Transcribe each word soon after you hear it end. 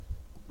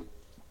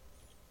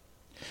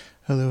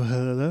Hello,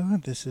 hello.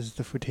 This is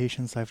the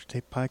Futations Live to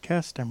Tape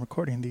podcast. I'm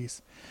recording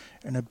these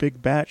in a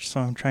big batch,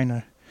 so I'm trying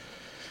to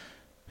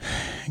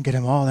get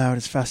them all out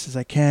as fast as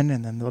I can,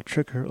 and then they'll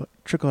trickle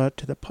out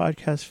to the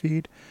podcast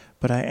feed.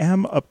 But I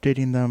am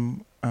updating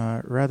them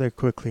rather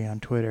quickly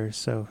on Twitter,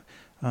 so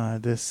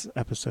this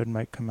episode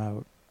might come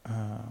out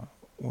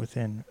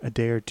within a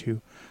day or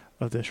two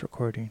of this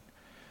recording.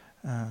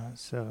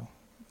 So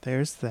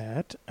there's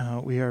that.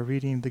 We are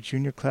reading the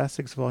Junior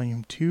Classics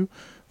Volume 2,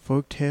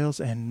 Folk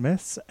Tales and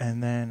Myths,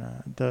 and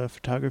then the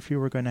photography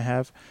we're going to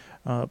have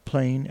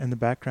playing in the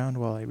background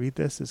while I read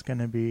this is going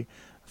to be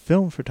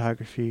film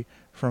photography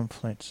from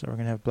Flint. So we're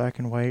going to have black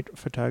and white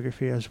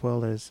photography as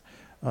well as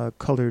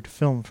colored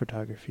film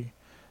photography.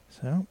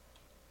 So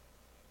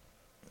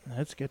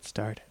let's get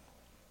started.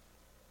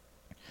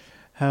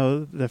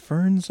 How the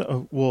Ferns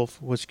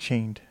Wolf Was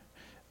Chained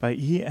by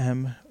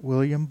E.M.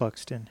 William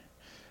Buxton.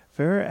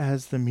 Fair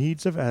as the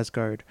meads of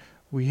Asgard,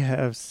 we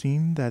have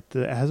seen that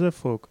the Asa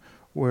folk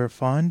were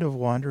fond of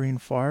wandering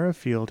far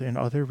afield in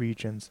other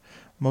regions.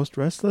 Most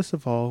restless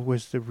of all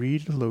was the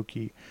red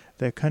Loki,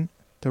 that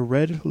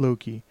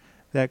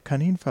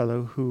cunning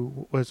fellow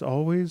who was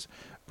always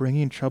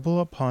bringing trouble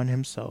upon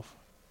himself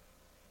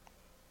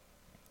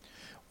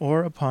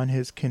or upon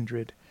his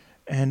kindred.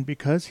 And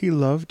because he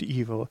loved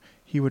evil,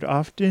 he would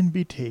often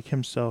betake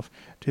himself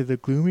to the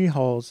gloomy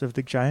halls of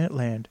the giant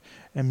land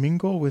and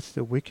mingle with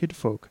the wicked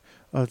folk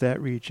of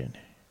that region.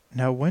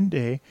 Now one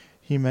day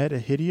he met a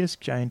hideous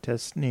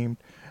giantess named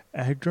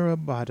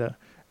Agrabata.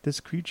 This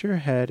creature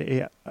had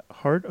a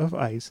heart of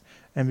ice,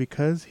 and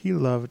because he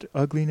loved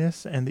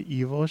ugliness and the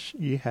evil,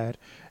 she had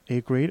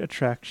a great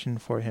attraction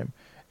for him.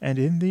 And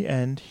in the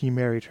end he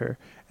married her,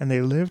 and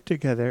they lived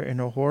together in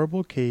a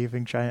horrible cave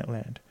in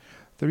Giantland.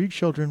 3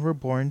 children were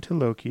born to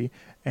Loki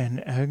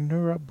and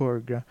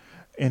Agnaborga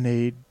in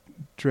a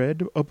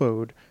dread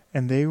abode,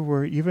 and they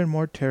were even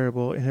more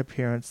terrible in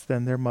appearance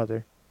than their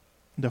mother.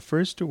 The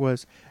first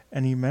was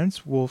an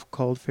immense wolf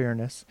called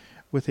Fairness,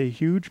 with a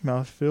huge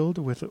mouth filled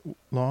with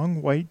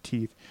long white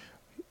teeth,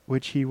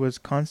 which he was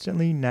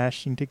constantly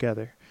gnashing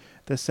together.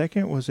 The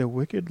second was a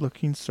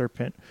wicked-looking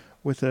serpent,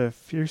 with a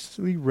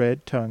fiercely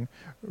red tongue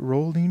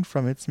rolling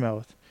from its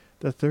mouth.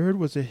 The third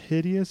was a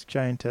hideous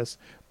giantess,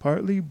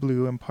 partly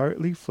blue and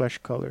partly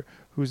flesh-color,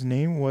 whose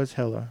name was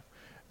Hela.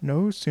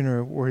 No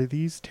sooner were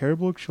these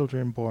terrible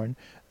children born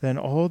than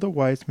all the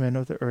wise men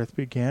of the earth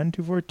began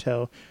to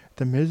foretell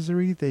the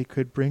misery they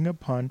could bring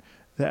upon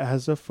the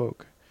Asa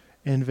folk.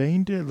 In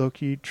vain did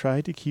Loki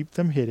try to keep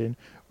them hidden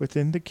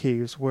within the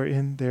caves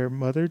wherein their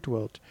mother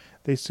dwelt.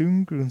 They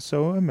soon grew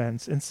so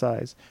immense in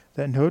size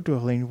that no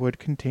dwelling would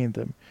contain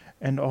them,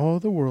 and all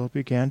the world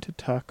began to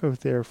talk of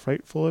their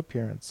frightful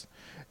appearance.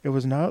 It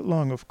was not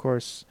long, of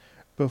course,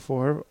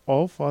 before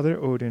All-Father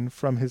Odin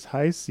from his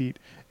high seat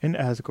in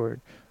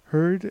Asgard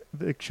heard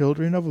the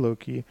children of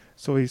Loki,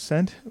 so he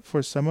sent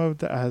for some of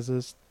the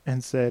Asas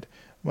and said,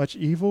 "Much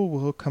evil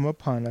will come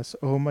upon us,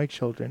 O my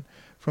children,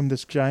 from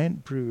this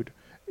giant brood,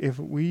 if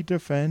we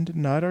defend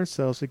not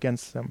ourselves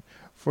against them,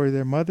 for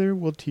their mother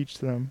will teach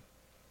them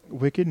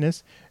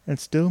wickedness, and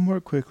still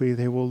more quickly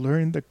they will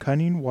learn the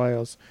cunning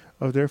wiles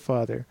of their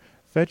father.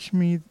 Fetch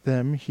me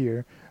them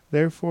here,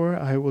 therefore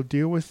I will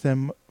deal with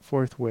them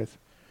forthwith."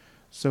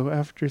 So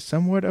after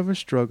somewhat of a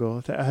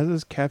struggle, the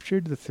Asas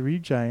captured the 3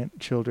 giant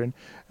children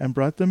and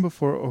brought them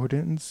before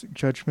Odin's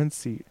judgment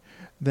seat.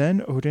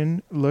 Then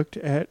Odin looked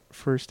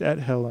first at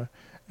Hela,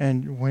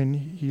 and when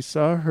he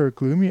saw her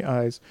gloomy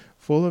eyes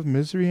full of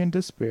misery and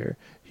despair,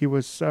 he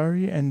was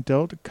sorry and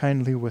dealt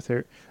kindly with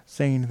her,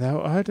 saying, "Thou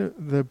art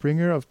the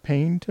bringer of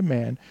pain to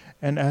man,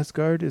 and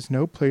Asgard is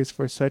no place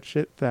for such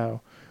as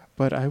thou.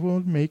 But I will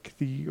make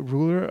thee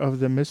ruler of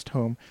the Mist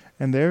home,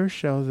 and there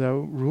shalt thou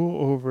rule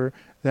over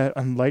that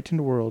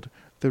unlightened world,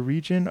 the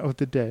region of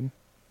the dead."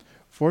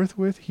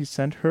 Forthwith he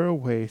sent her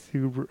away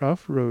through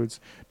rough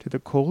roads to the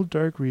cold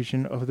dark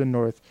region of the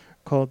north,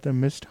 called the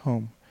Mist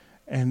home.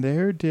 And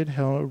there did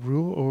Hela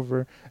rule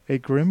over a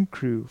grim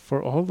crew,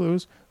 for all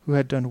those who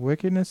had done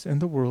wickedness in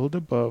the world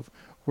above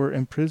were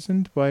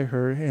imprisoned by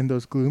her in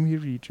those gloomy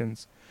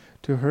regions.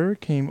 To her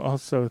came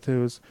also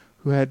those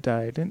who had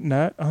died,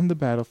 not on the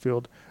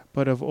battlefield,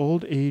 but of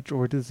old age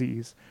or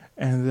disease,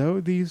 and though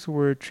these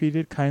were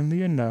treated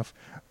kindly enough,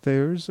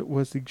 theirs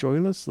was the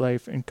joyless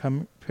life in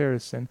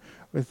comparison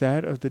with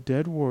that of the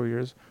dead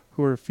warriors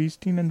who were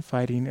feasting and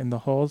fighting in the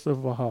halls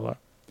of Valhalla,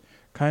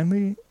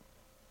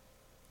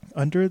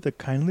 under the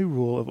kindly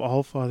rule of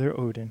All-Father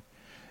Odin.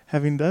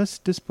 Having thus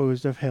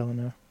disposed of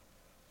Helena,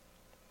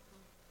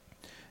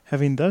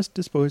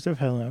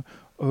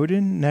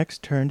 Odin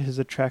next turned his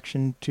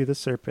attraction to the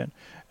serpent,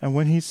 and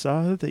when he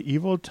saw the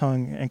evil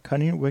tongue and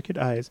cunning wicked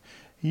eyes,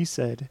 he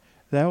said,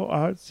 "Thou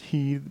art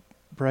he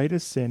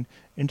brightest sin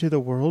into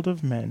the world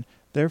of men,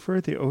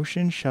 therefore the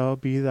ocean shall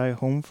be thy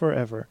home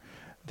forever."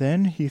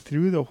 Then he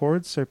threw the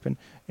horrid serpent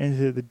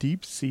into the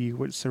deep sea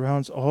which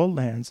surrounds all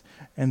lands,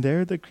 and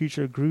there the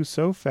creature grew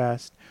so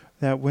fast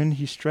that when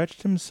he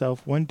stretched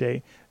himself one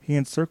day, he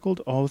encircled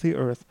all the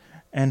earth,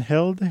 and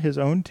held his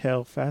own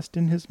tail fast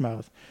in his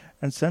mouth,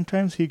 and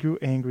sometimes he grew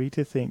angry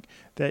to think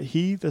that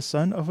he, the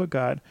son of a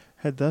god,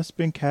 had thus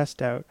been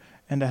cast out,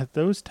 and at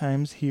those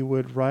times he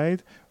would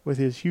writhe with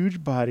his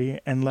huge body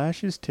and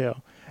lash his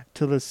tail,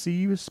 till the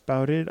sea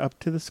spouted up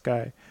to the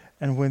sky.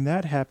 And when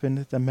that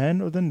happened, the men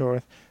of the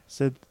north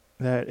said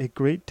that a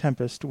great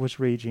tempest was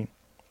raging.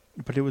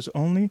 But it was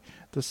only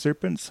the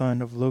serpent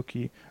son of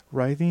Loki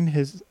writhing in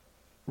his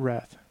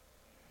wrath.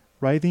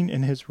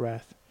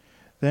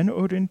 Then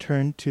Odin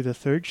turned to the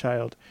third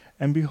child,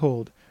 and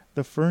behold,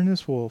 the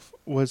furnace wolf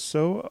was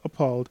so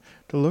appalled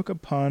to look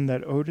upon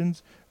that Odin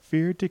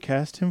feared to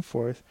cast him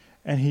forth,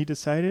 and he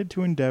decided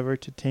to endeavor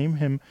to tame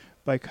him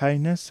by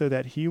kindness so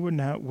that he would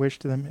not wish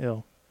them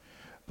ill.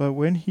 But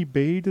when he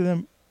bade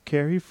them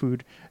carry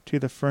food to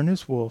the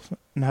furnace wolf,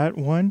 not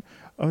one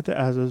of the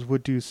Asas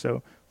would do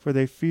so, for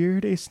they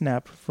feared a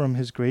snap from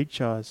his great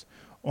jaws.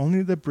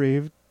 Only the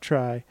brave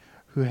Try,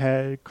 who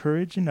had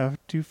courage enough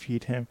to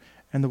feed him,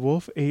 and the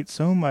wolf ate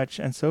so much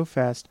and so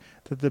fast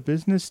that the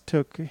business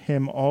took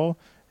him all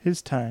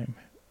his time.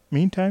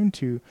 Meantime,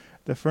 too,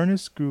 the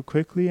furnace grew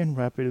quickly and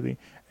rapidly,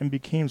 and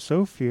became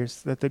so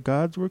fierce that the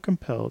gods were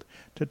compelled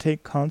to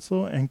take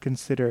counsel and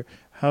consider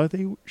how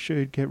they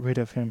should get rid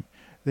of him.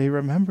 They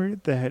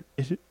remembered that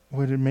it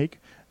would make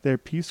their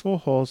peaceful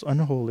halls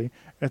unholy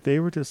if they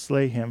were to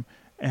slay him,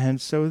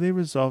 and so they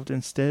resolved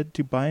instead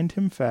to bind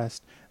him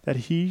fast, that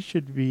he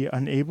should be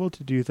unable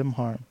to do them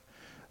harm.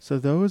 So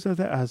those of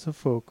the Asa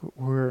folk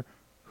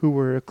who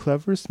were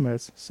clever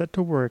smiths set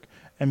to work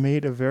and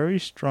made a very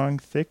strong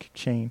thick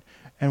chain,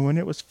 and when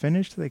it was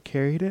finished they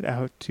carried it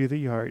out to the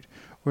yard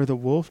where the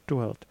wolf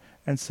dwelt,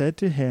 and said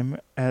to him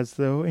as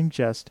though in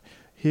jest,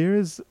 "Here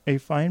is a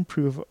fine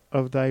proof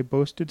of thy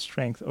boasted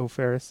strength, O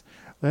Ferris.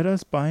 Let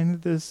us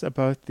bind this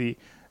about thee,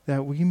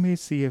 that we may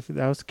see if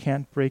thou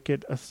canst break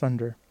it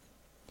asunder."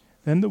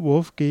 Then the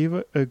wolf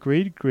gave a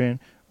great grin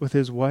with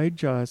his wide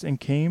jaws, and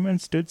came and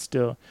stood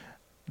still,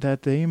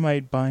 that they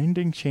might bind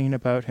and chain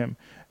about him,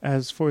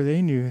 as for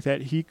they knew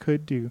that he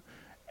could do.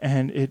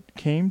 And it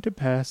came to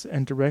pass,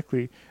 and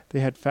directly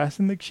they had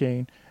fastened the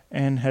chain,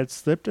 and had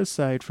slipped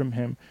aside from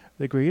him,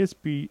 the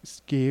greatest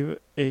beast gave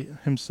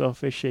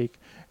himself a shake,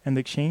 and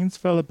the chains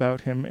fell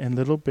about him in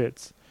little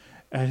bits.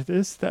 At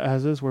this the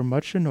Asas were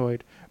much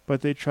annoyed,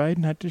 but they tried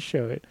not to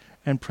show it,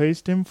 and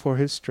praised him for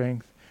his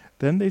strength.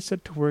 Then they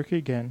set to work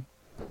again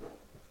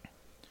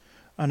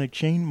on a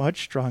chain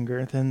much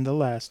stronger than the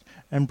last,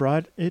 and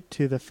brought it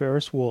to the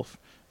Ferris wolf,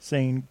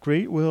 saying,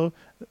 "Great will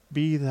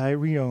be thy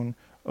renown,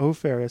 O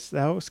Ferris,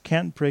 thou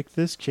canst break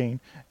this chain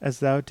as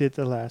thou did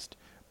the last."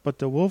 But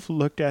the wolf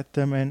looked at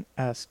them and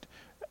asked,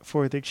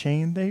 for the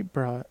chain they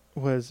brought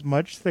was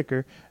much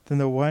thicker than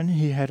the one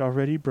he had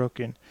already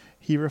broken.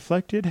 He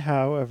reflected,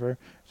 however,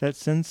 that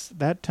since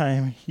that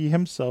time he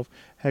himself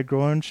had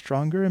grown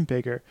stronger and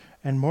bigger,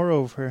 and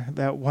moreover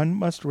that one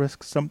must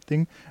risk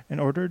something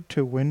in order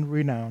to win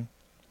renown.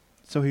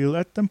 So he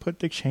let them put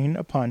the chain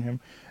upon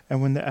him,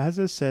 and when the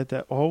Asa said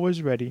that all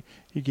was ready,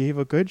 he gave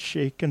a good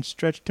shake and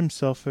stretched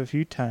himself a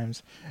few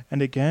times,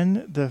 and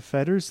again the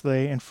fetters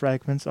lay in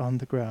fragments on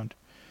the ground.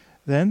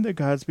 Then the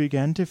gods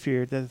began to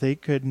fear that they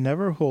could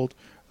never hold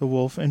the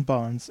wolf in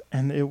bonds,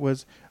 and it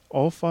was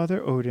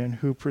All-Father Odin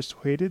who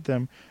persuaded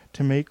them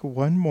to make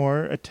one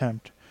more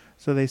attempt.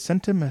 So they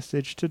sent a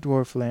message to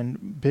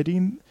Dwarfland,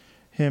 bidding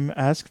him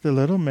ask the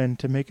little men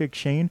to make a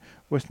chain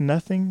which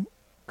nothing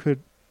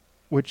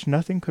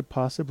could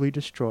possibly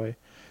destroy.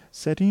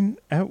 Setting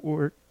at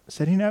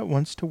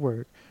once to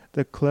work,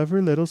 the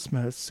clever little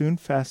smith soon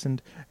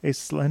fastened a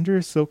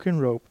slender silken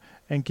rope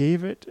and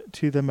gave it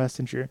to the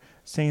messenger,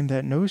 saying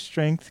that no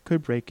strength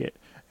could break it,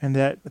 and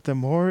that the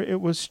more it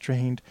was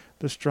strained,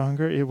 the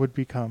stronger it would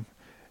become.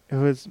 It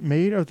was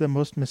made of the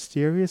most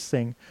mysterious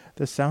thing,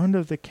 the sound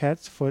of the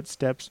cat's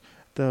footsteps,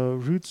 the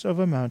roots of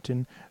a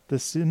mountain, the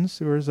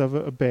sinews of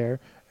a bear,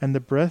 and the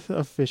breath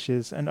of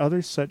fishes, and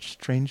other such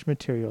strange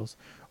materials,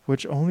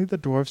 which only the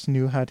dwarfs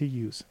knew how to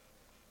use.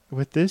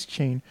 With this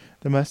chain,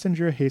 the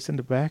messenger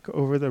hastened back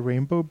over the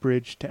rainbow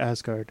bridge to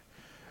Asgard.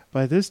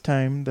 By this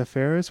time the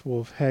Ferris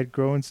wolf had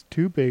grown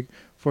too big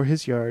for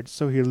his yard,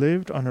 so he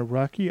lived on a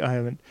rocky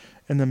island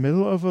in the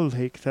middle of a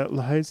lake that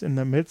lies in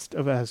the midst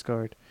of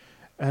Asgard.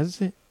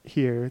 As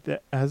here,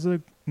 the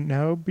Asa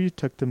now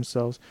betook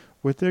themselves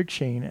with their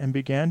chain, and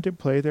began to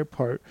play their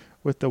part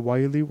with the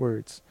wily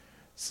words.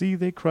 "See,"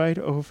 they cried,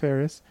 "O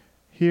Ferris,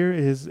 here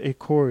is a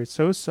cord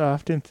so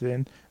soft and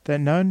thin that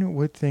none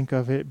would think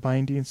of it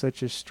binding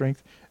such a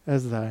strength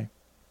as thy."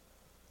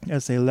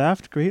 As they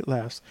laughed great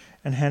laughs,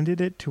 and handed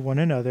it to one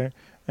another,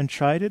 and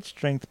tried its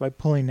strength by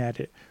pulling at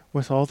it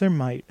with all their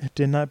might, it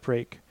did not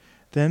break.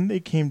 Then they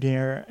came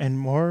nearer and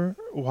more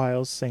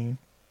whiles, saying,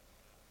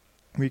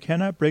 "We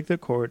cannot break the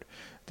cord,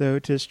 though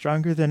 'tis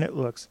stronger than it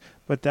looks,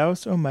 but thou,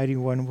 O mighty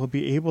one, will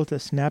be able to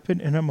snap it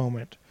in a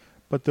moment."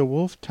 But the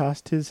wolf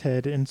tossed his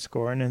head in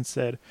scorn, and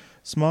said,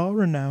 "Small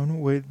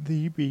renown would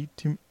be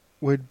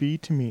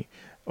to me,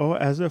 O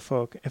Asa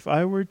folk, if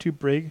I were to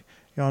break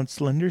yon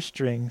slender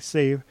string.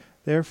 Save,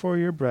 therefore,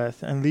 your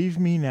breath, and leave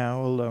me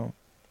now alone."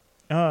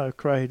 "Ah,"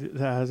 cried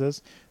the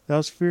Asas,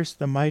 "thou fearest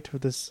the might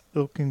of the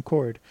silken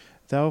cord.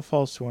 thou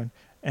false one,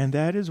 and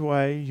that is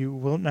why you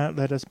will not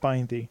let us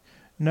bind thee.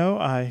 No,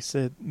 I,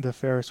 said the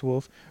fairest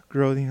wolf,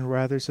 growing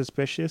rather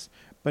suspicious,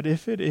 but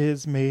if it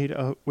is made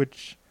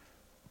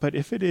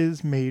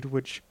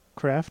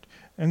witchcraft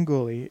and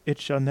gully, it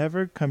shall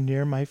never come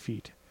near my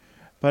feet.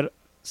 But,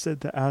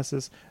 said the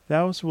asses,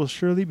 thou wilt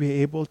surely be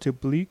able to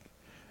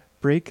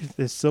break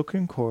this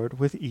silken cord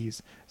with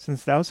ease,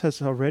 since thou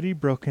hast already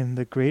broken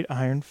the great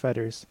iron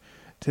fetters.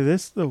 To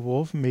this the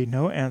wolf made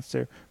no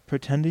answer,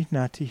 pretending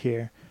not to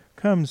hear.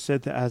 Come,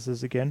 said the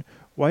asses again,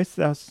 why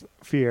thou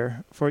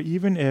fear? For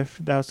even if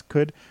thou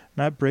could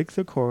not break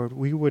the cord,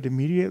 we would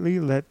immediately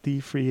let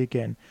thee free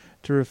again.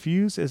 To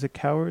refuse is a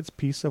coward's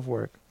piece of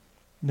work.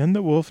 Then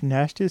the wolf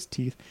gnashed his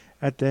teeth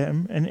at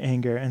them in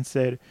anger, and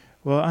said,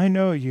 Well, I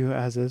know you,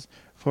 asses,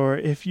 for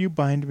if you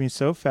bind me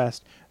so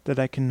fast that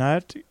I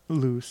cannot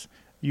loose,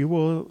 you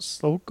will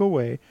skulk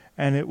away,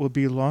 and it will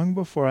be long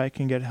before I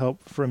can get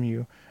help from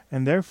you,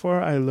 and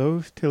therefore I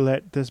loathe to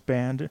let this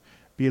band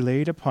be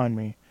laid upon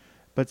me.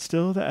 But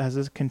still the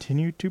asses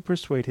continued to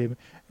persuade him,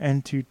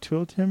 and to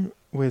tilt him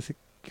with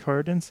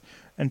cardance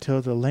until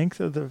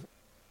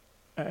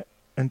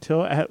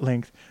at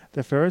length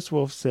the fairest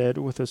wolf said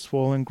with a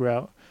swollen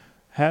growl,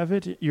 Have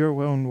it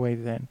your own way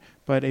then,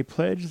 but a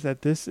pledge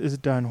that this is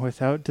done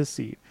without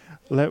deceit.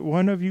 Let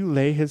one of you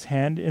lay his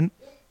hand in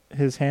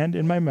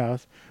my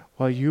mouth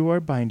while you are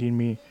binding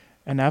me,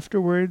 and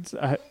afterwards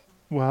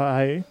while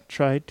I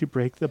try to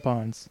break the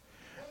bonds.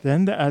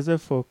 Then the Asa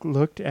folk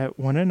looked at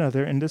one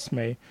another in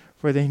dismay,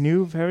 for they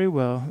knew very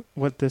well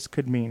what this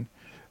could mean.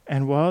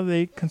 And while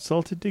they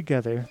consulted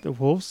together, the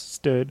wolf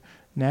stood,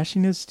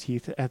 gnashing his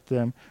teeth at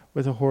them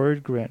with a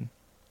horrid grin.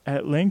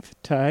 At length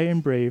Tai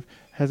and Brave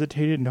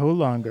hesitated no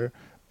longer.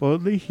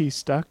 Boldly he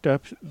stalked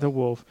up the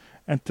wolf,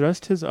 and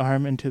thrust his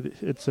arm into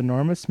its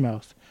enormous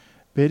mouth,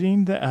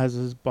 bidding the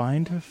asses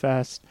bind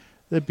fast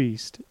the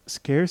beast.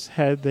 Scarce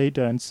had they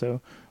done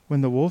so,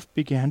 when the wolf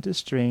began to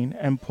strain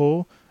and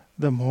pull.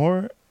 The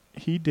more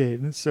he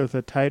did, so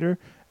the tighter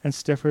and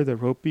stiffer the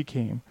rope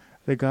became.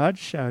 The gods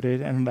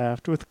shouted and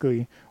laughed with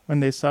glee when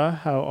they saw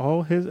how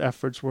all his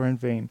efforts were in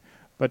vain.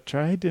 But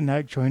Tai did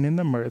not join in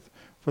the mirth,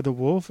 for the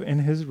wolf in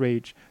his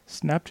rage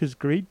snapped his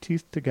great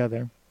teeth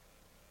together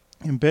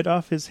and bit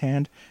off his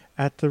hand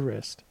at the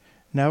wrist.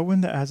 Now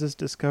when the asses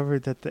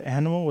discovered that the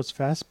animal was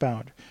fast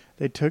bound,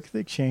 they took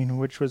the chain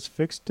which was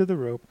fixed to the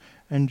rope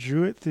and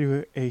drew it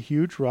through a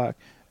huge rock,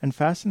 and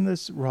fastened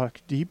this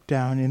rock deep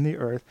down in the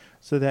earth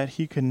so that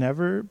he could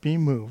never be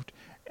moved.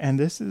 And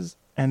this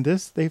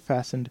they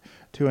fastened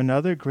to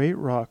another great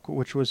rock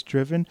which was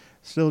driven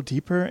still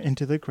deeper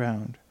into the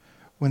ground.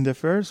 When the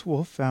first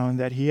wolf found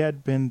that he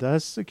had been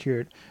thus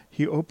secured,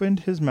 he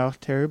opened his mouth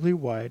terribly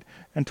wide,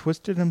 and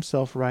twisted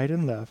himself right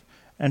and left,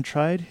 and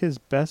tried his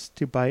best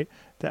to bite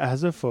the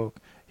Asa folk.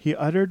 He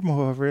uttered,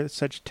 moreover,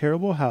 such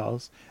terrible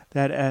howls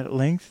that at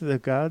length the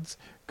gods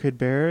could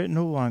bear it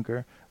no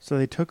longer. So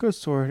they took a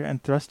sword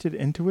and thrust it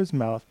into his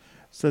mouth,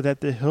 so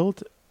that the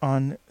hilt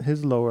on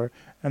his lower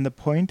and the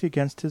point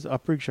against his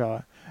upper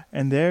jaw,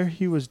 and there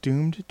he was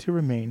doomed to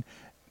remain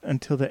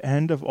until the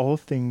end of all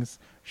things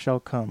shall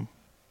come,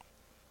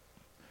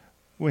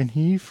 when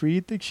he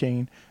freed the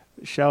chain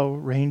shall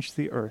range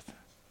the earth.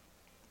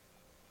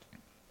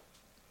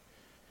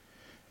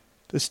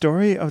 The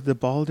Story of the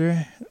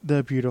Balder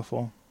the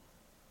Beautiful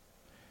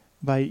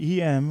by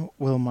E.M.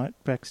 Wilmot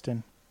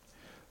Bexton.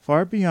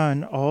 Far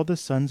beyond all the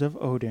sons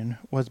of Odin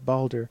was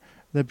Balder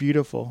the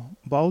Beautiful,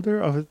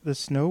 Balder of the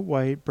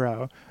snow-white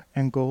brow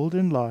and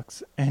golden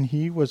locks, and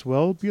he was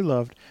well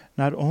beloved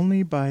not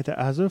only by the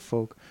Asa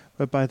folk,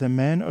 but by the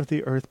men of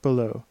the earth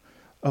below.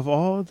 Of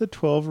all the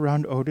 12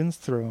 round Odin's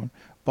throne,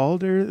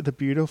 Balder the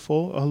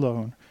Beautiful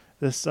alone,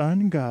 the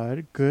sun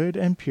god, good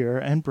and pure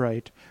and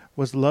bright,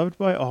 was loved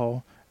by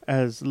all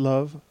as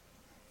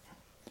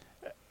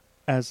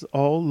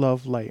all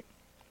love light.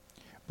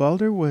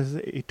 Balder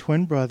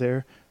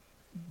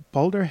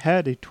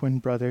had a twin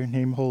brother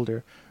named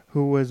Holder,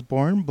 who was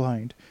born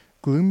blind.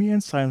 Gloomy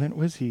and silent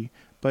was he,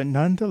 but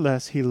none the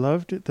less he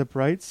loved the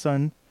bright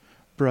sun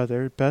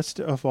brother best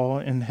of all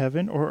in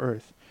heaven or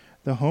earth.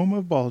 The home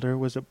of Balder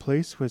was a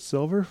place with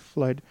silver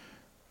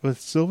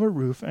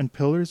roof and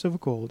pillars of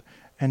gold,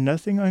 and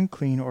nothing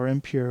unclean or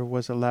impure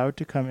was allowed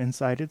to come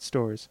inside its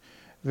doors.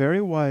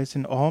 Very wise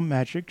in all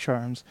magic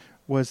charms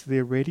was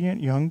the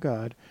radiant young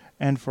god,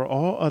 and for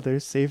all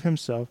others save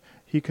himself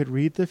he could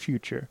read the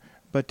future,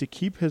 but to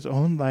keep his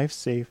own life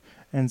safe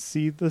and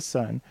see the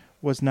sun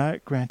was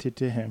not granted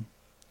to him.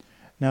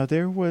 Now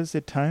there was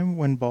a time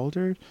when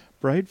Balder's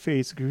bright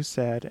face grew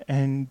sad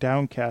and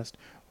downcast.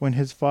 When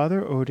his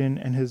father Odin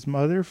and his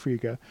mother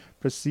Frigga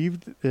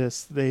perceived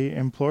this, they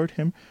implored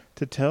him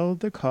to tell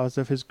the cause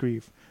of his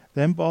grief.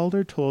 Then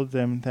Balder told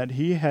them that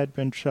he had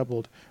been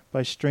troubled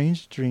by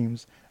strange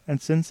dreams,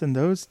 and since in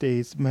those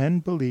days men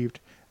believed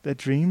that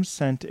dreams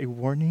sent a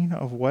warning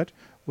of what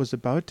was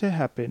about to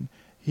happen,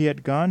 he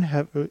had gone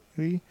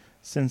heavily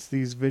since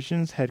these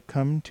visions had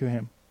come to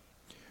him.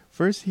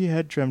 First he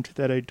had dreamt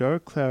that a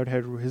dark cloud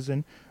had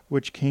risen,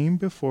 which came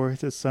before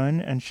the sun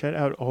and shut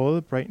out all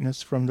the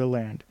brightness from the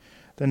land.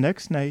 The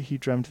next night he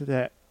dreamt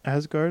that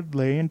Asgard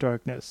lay in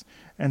darkness,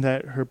 and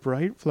that her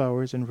bright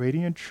flowers and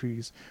radiant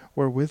trees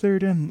were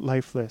withered and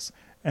lifeless,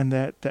 and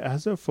that the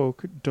Asa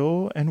folk,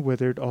 dull and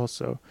withered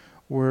also,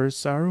 were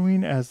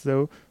sorrowing as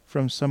though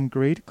from some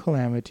great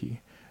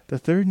calamity. The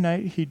third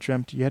night he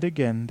dreamt yet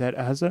again that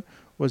Asa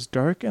was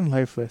dark and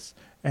lifeless,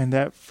 and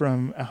that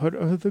from out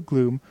of the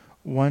gloom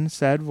one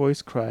sad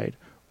voice cried,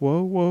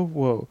 "Woe, woe,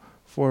 woe,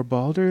 for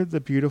Balder the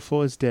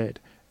Beautiful is dead,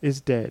 is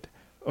dead."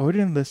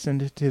 Odin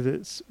listened to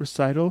this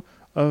recital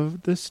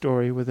of the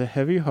story with a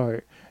heavy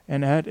heart,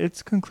 and at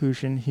its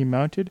conclusion he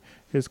mounted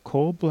his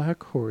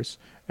coal-black horse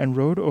and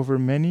rode over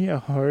many a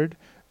hard,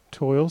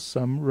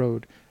 toilsome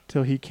road,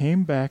 till he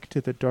came back to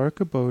the dark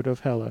abode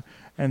of Hela,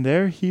 and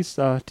there he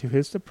saw, to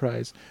his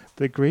surprise,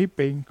 the great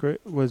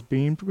banquet was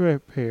being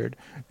prepared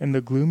in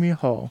the gloomy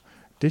hall.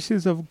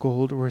 Dishes of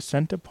gold were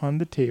set upon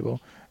the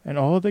table, and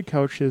all the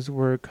couches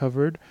were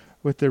covered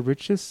with the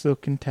richest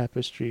silken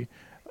tapestry,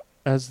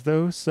 as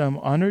though some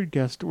honored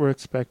guest were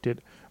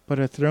expected, but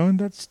a throne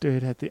that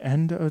stood at the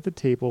end of the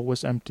table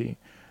was empty.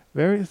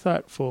 Very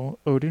thoughtful,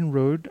 Odin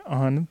rode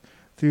on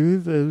through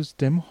those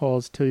dim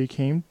halls till he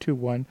came to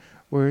one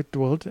where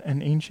dwelt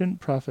an ancient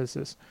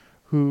prophetess,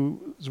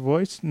 whose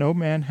voice no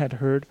man had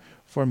heard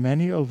for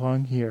many a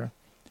long year.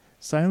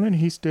 Silent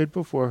he stood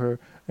before her,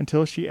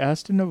 until she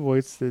asked in a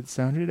voice that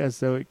sounded as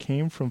though it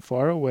came from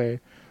far away,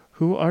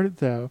 "Who art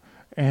thou,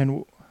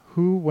 and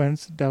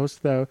whence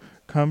dost thou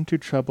come to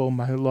trouble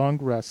my long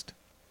rest?"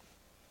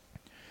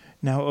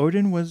 Now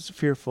Odin was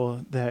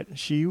fearful that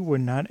she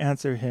would not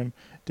answer him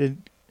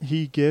did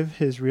he give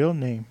his real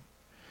name.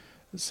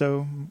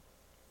 So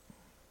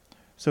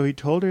he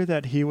told her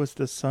that he was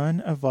the son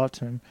of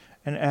Votum,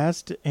 and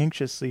asked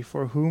anxiously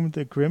for whom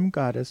the grim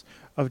goddess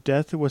of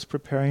death was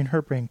preparing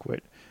her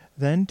banquet.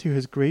 Then, to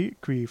his great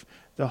grief,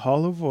 the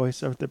hollow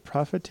voice of the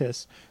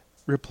prophetess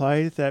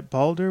replied that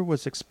Balder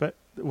was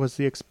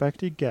the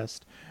expected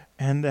guest,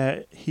 and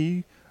that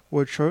he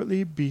would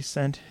shortly be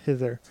sent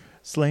hither,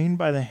 slain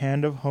by the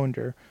hand of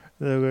Honder,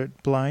 the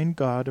blind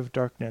god of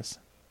darkness.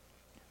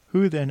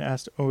 "Who then,"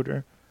 asked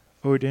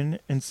Odin,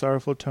 in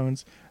sorrowful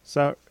tones,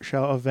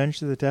 "shall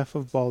avenge the death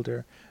of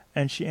Balder?"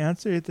 And she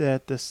answered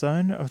that the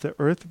son of the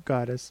earth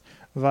goddess,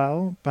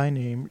 Val by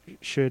name,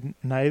 should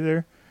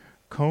neither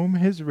comb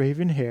his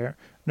raven hair,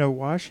 nor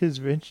wash his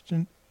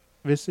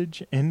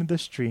visage in the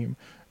stream,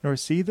 nor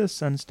see the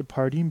sun's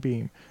departing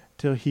beam,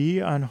 till he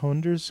on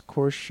Honder's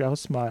corse shall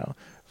smile,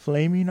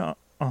 flaming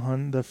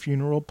on the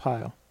funeral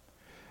pile.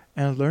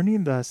 And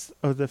learning thus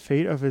of the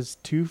fate of his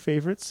two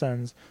favorite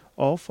sons,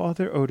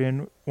 All-Father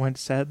Odin went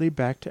sadly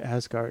back to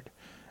Asgard.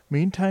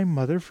 Meantime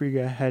Mother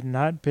Frigga had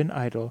not been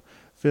idle.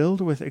 Filled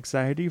with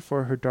anxiety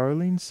for her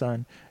darling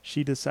son,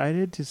 she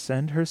decided to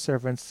send her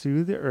servants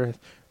through the earth,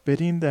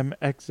 bidding them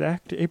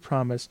exact a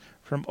promise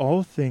from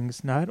all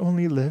things, not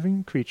only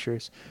living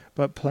creatures,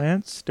 but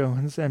plants,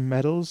 stones, and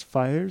metals,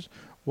 fires,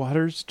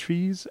 waters,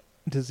 trees,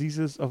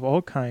 diseases of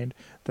all kind,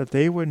 that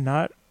they would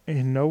harm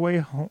in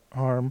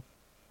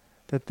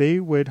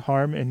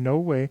no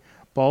way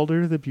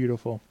Balder the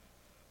Beautiful.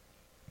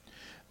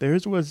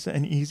 Theirs was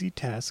an easy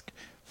task,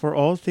 for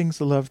all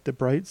things loved the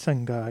bright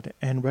sun god,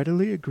 and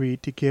readily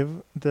agreed to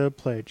give the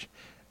pledge.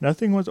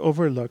 Nothing was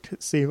overlooked,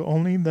 save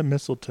only the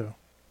mistletoe,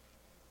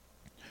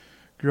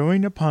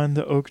 growing upon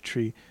the oak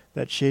tree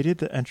that shaded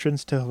the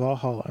entrance to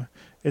Valhalla.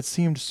 It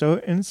seemed so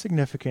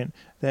insignificant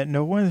that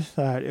no one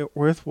thought it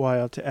worth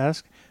while to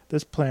ask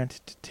this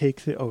plant to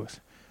take the oath.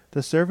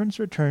 The servants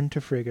returned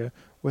to Frigga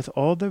with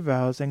all the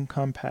vows and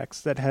compacts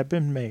that had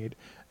been made,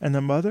 and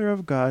the mother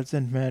of gods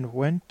and men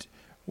went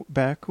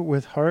back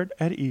with heart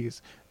at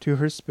ease to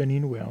her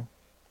spinning wheel.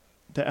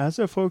 The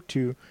Asa folk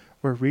too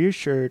were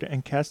reassured,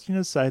 and casting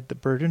aside the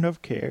burden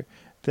of care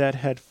that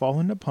had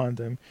fallen upon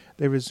them,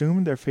 they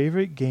resumed their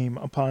favorite game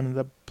upon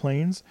the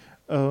plains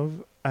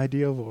of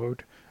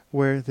Idlevold,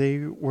 where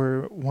they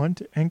were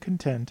wont and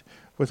content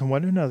with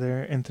one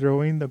another in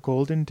throwing the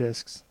golden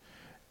discs.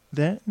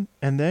 Then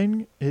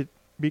it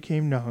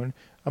became known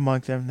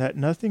among them that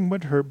nothing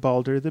would hurt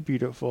Balder the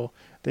Beautiful.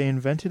 They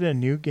invented a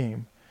new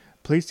game.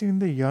 Placing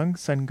the young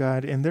sun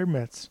god in their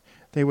midst,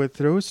 they would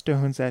throw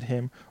stones at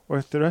him,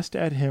 or thrust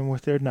at him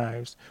with their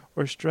knives,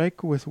 or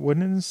strike with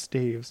wooden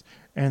staves,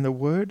 and the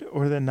wood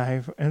or the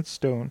knife and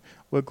stone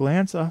would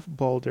glance off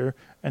Balder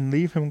and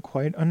leave him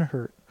quite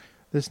unhurt.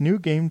 This new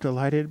game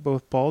delighted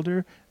both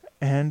Balder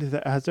and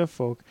the Asa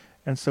folk,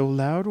 and so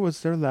loud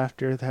was their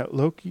laughter that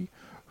Loki,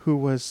 who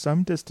was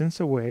some distance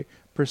away,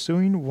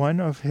 pursuing one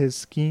of his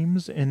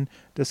schemes in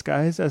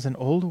disguise as an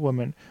old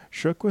woman,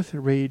 shook with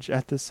rage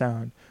at the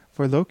sound.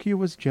 For Loki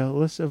was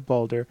jealous of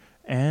Balder,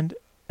 and,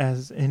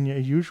 as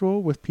is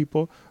usual with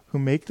people who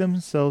make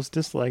themselves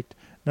disliked,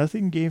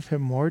 nothing gave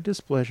him more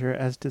displeasure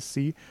as to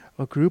see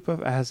a group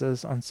of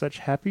Asas on such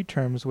happy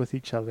terms with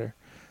each other.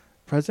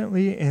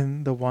 Presently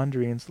in the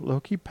wanderings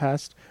Loki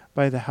passed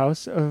by the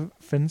house of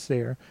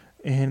Fensir,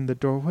 in the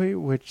doorway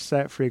which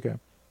sat Frigga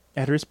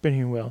at her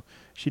spinning wheel.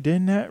 She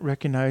did not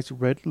recognize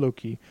Red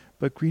Loki,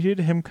 but greeted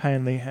him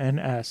kindly and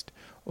asked,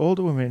 "Old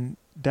woman,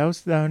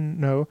 dost thou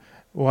know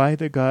why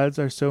the gods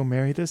are so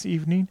merry this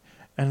evening?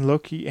 And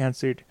Loki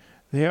answered,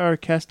 they are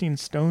casting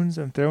stones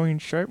and throwing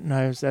sharp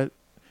knives at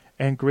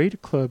and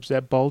great clubs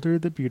at Balder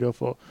the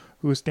Beautiful,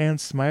 who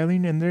stands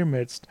smiling in their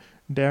midst,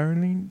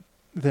 daring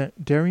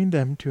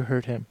them to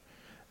hurt him.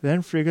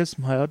 Then Frigga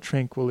smiled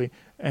tranquilly,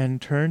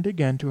 and turned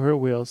again to her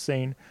wheel,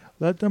 saying,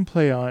 let them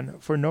play on,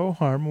 for no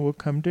harm will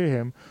come to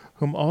him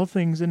whom all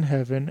things in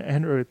heaven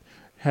and earth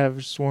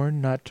have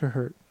sworn not to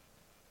hurt.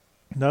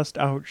 Dost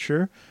thou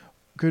sure,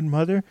 good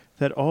mother,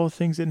 that all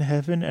things in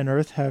heaven and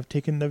earth have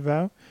taken the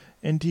vow?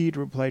 Indeed,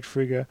 replied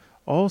Frigga,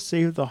 all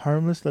save the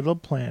harmless little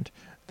plant,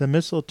 the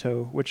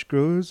mistletoe, which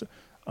grows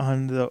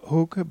on the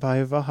oak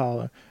by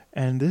Valhalla,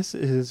 and this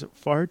is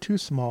far too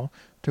small,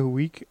 too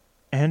weak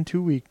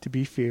to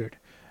be feared.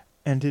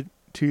 And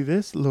to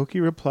this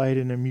Loki replied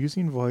in a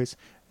musing voice,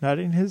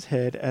 nodding his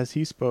head as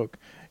he spoke,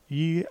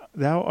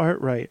 thou art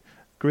right,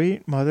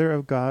 great mother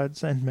of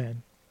gods and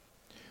men.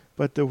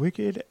 But the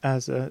wicked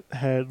Asa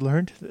had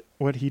learnt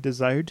what he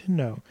desired to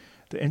know.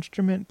 The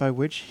instrument by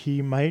which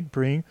he might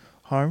bring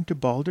harm to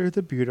Balder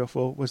the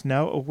Beautiful was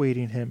now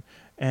awaiting him,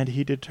 and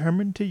he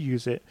determined to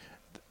use it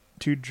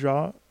to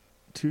draw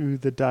to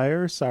the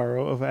dire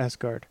sorrow of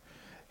Asgard.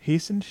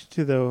 Hastened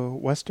to the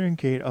western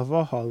gate of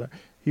Valhalla,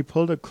 he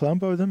pulled a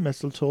clump of the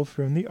mistletoe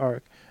from the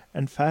ark,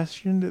 and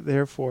fashioned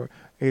therefore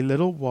a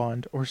little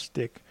wand or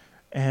stick,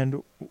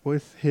 and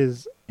with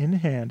his in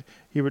hand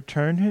he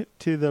returned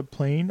to the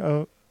plain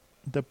of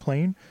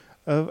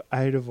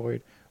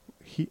Idavoid.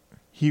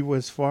 He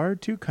was far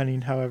too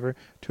cunning, however,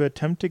 to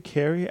attempt to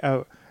carry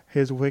out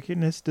his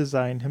wickedness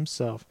design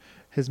himself.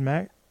 His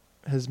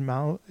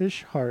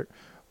malicious heart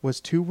was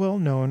too well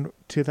known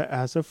to the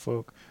Asa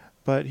folk,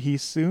 but he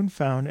soon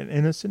found an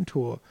innocent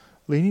tool.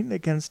 Leaning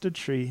against a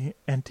tree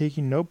and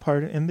taking no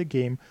part in the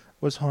game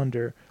was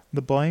Honder,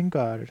 the blind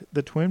god,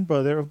 the twin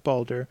brother of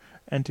Balder,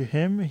 and to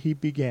him he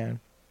began.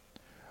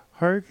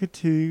 Hark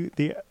to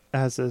the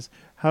Asas,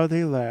 how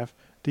they laugh.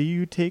 Do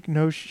you take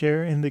no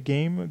share in the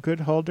game,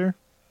 good Halder?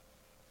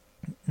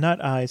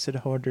 Not I, said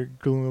Halder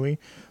gloomily,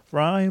 for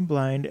I am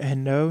blind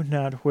and know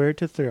not where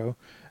to throw.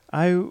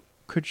 I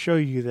could show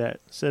you that,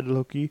 said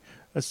Loki,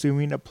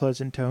 assuming a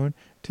pleasant tone.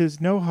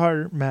 'Tis no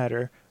hard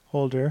matter,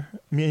 Halder.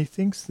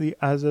 Methinks the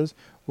Asas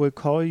would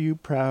call you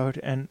proud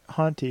and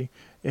haughty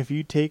if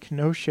you take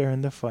no share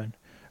in the fun.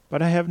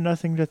 But I have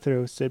nothing to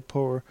throw, said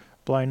poor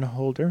blind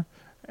Halder.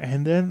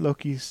 And then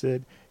Loki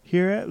said,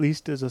 here at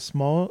least is a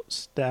small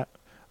shaft.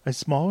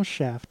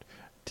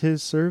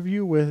 'Tis serve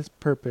you with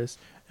purpose.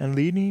 And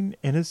leading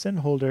innocent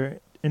Halder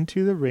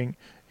into the ring,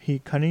 he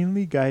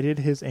cunningly guided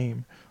his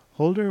aim.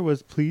 Halder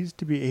was pleased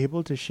to be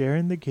able to share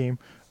in the game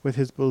with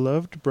his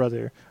beloved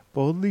brother,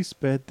 boldly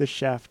sped the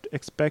shaft,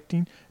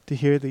 expecting to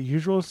hear the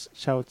usual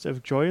shouts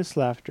of joyous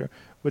laughter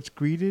which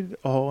greeted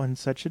all in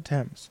such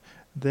attempts.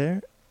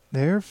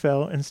 There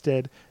fell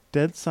instead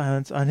dead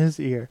silence on his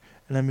ear,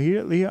 and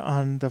immediately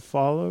on the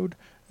followed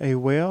a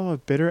wail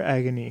of bitter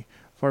agony,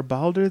 for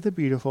Balder the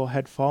Beautiful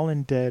had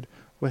fallen dead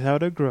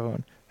without a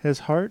groan, his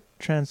heart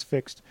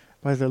transfixed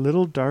by the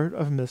little dart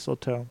of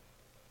mistletoe.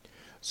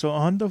 So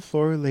on the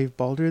floor lay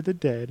Balder the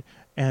dead,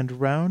 and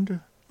round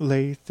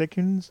lay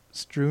thickens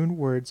strewn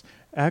words,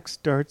 axe,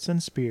 darts,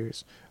 and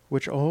spears,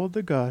 which all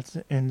the gods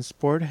in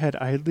sport had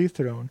idly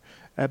thrown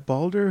at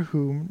Balder,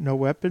 whom no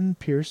weapon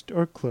pierced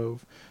or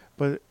clove,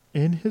 but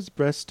in his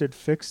breast stood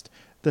fixed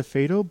the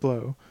fatal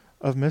blow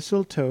of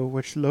mistletoe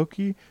which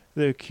Loki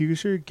the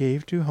accuser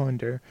gave to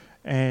Honder,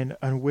 and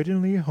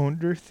unwittingly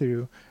Honder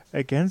threw.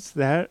 Against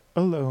that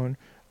alone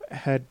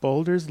had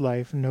Balder's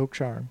life no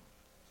charm.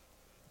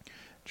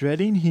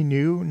 Dreading he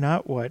knew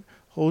not what,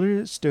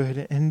 Honder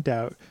stood in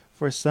doubt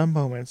for some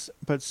moments,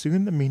 but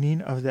soon the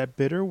meaning of that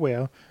bitter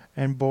wail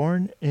and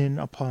borne in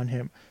upon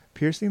him,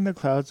 piercing the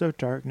clouds of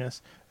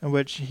darkness in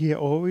which he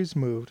always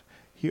moved,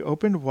 he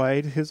opened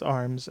wide his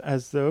arms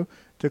as though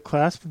to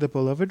clasp the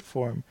beloved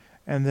form,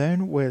 and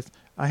then with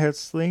I have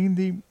slain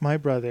thee, my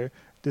brother,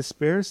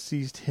 despair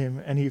seized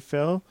him, and he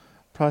fell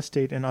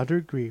prostrate in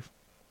utter grief.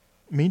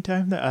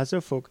 Meantime the Asa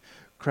folk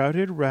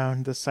crowded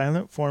round the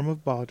silent form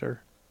of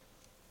Balder,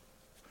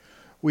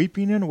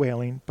 weeping and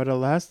wailing, but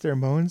alas, their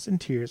moans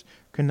and tears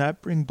could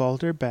not bring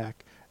Balder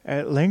back.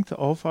 At length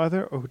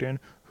All-Father Odin,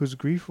 whose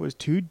grief was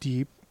too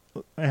deep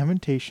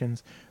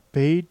lamentations,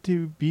 bade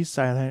to be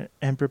silent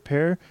and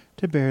prepare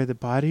to bear the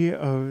body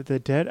of the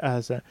dead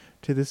Asa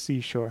to the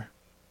seashore.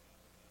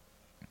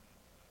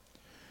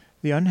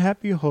 The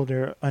unhappy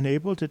Honder,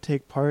 unable to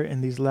take part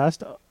in these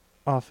last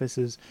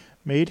offices,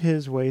 made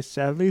his way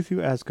sadly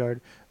through Asgard,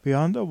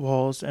 beyond the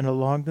walls and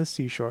along the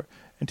seashore,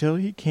 until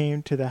he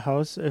came to the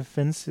house of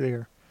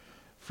Fensir.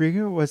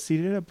 Frigga was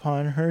seated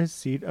upon her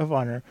seat of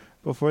honor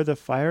before the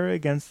fire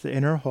against the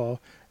inner hall,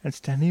 and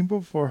standing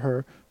before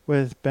her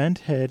with bent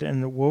head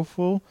and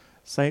woeful,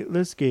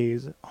 sightless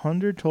gaze,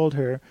 Honder told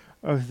her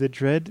of the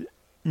dread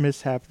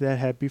mishap that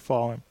had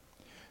befallen.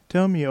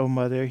 Tell me, O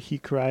mother, he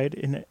cried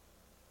in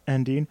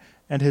ending,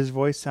 and his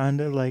voice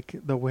sounded like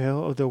the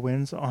wail of the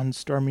winds on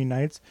stormy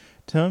nights.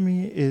 Tell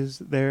me, is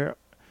there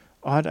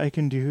aught I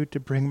can do to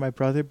bring my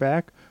brother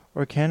back,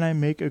 Or can I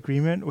make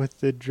agreement with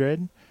the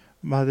dread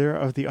mother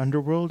of the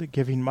underworld,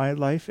 giving my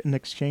life in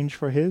exchange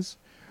for his?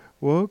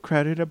 Woe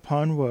crowded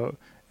upon woe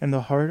in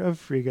the heart of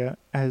Frigga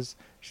as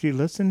she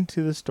listened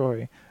to the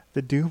story.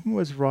 The doom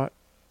was wrought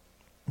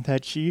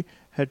that she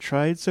had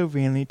tried so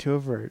vainly to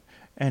avert,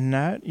 and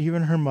not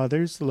even her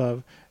mother's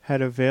love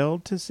had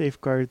availed to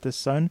safeguard the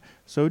son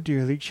so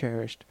dearly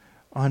cherished.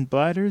 On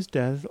Bladder's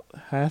death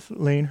hath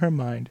lain her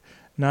mind,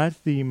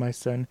 not thee, my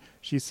son,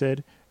 she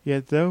said.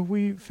 Yet though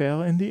we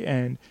fail in the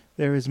end,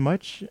 there is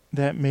much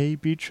that may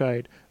be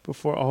tried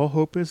before all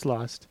hope is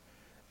lost.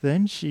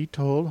 Then she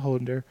told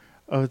Holder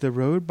of the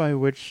road by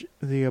which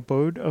the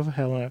abode of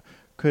Hela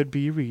could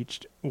be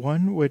reached,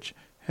 one which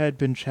had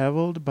been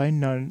travelled by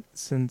none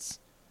since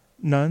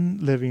none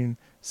living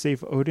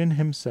save Odin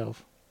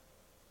himself.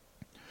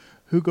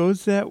 Who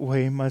goes that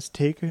way must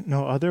take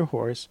no other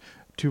horse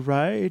to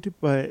ride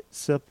but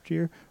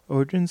Septir,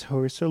 Odin's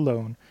horse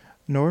alone,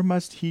 nor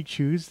must he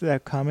choose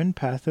that common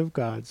path of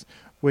gods,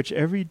 which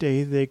every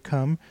day they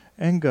come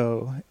and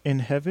go, in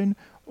heaven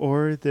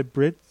or the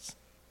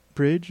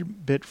bridge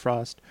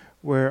Bifrost,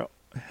 where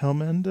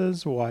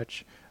Helmenda's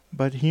watch,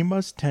 but he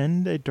must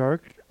tend a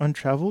dark,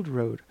 untravelled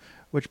road,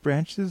 which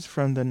branches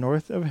from the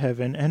north of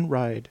heaven, and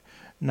ride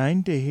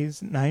 9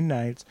 days, 9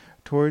 nights,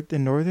 toward the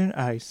northern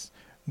ice,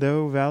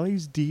 though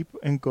valleys deep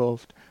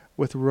engulfed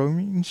with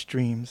roaring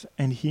streams,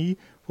 and he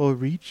will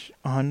reach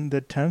on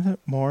the 10th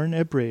morn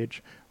a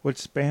bridge, which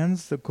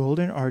spans the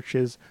golden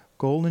arches,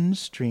 golden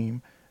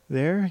stream.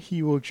 There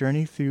he will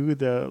journey through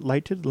the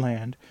lighted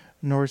land,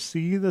 nor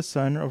see the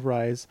sun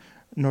arise,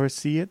 nor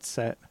see it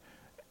set.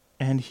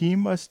 And he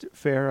must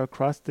fare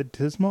across the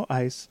dismal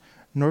ice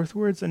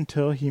northwards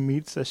until he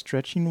meets a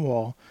stretching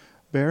wall,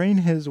 bearing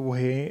his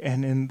way,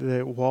 and in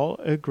the wall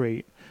a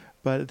grate.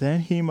 But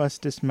then he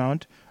must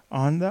dismount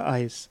on the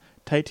ice,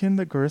 tighten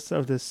the girths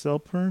of the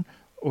Silpern,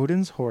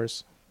 Odin's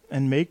horse,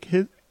 and make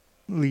his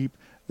leap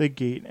the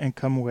gate and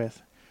come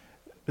with.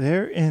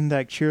 There in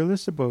that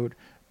cheerless abode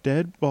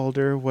dead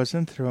Balder was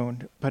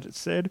enthroned, but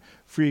said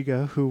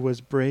Frigga, who was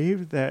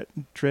brave that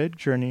dread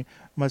journey,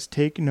 must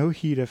take no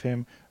heed of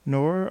him,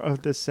 nor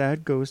of the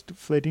sad ghost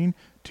flitting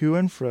to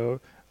and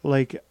fro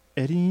like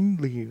eddying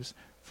leaves.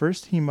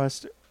 First he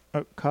must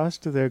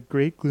accost the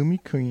great gloomy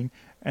queen,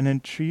 and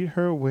entreat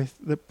her with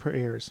the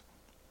prayers,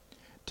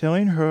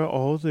 telling her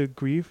all the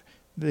grief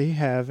they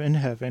have in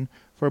heaven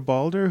for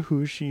Balder,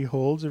 who she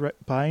holds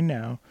by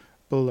now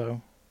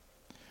below.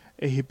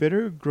 A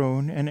bitter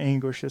groan and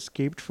anguish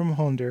escaped from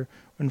Holder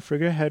when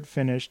Frigga had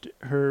finished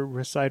her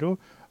recital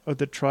of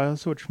the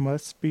trials which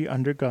must be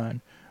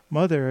undergone.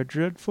 Mother, a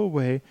dreadful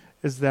way,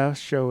 as thou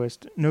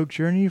showest, no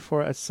journey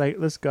for a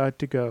sightless god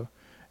to go.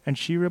 And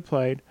she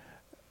replied,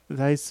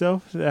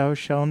 Thyself thou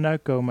shalt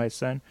not go, my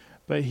son,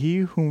 but he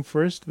whom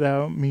first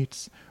thou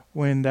meetst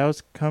when thou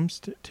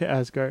comest to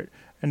Asgard,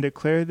 and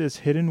declare this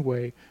hidden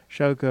way,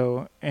 shall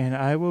go, and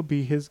I will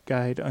be his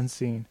guide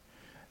unseen.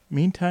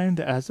 Meantime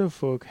the Asov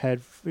folk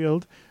had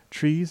felled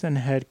trees and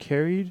had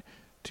carried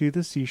to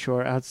the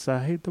seashore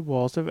outside the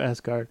walls of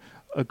Asgard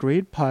a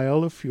great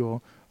pile of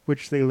fuel,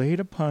 which they laid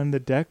upon the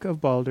deck of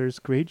Balder's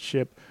great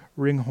ship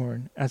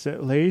Ringhorn, as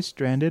it lay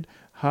stranded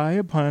high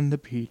upon the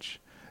beach.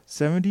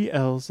 70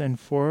 ells and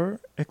 4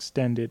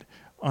 extended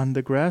on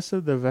the grass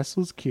of the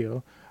vessel's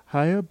keel.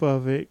 High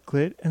above it,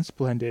 gilt and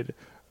splendid,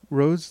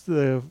 rose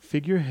the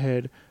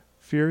figurehead,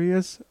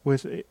 furious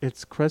with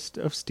its crest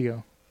of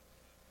steel.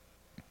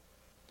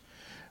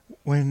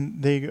 When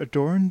they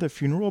adorned the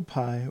funeral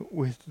pyre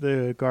with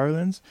the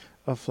garlands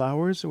of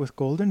flowers, with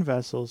golden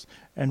vessels,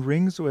 and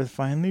rings with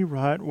finely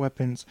wrought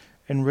weapons,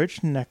 and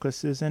rich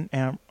necklaces and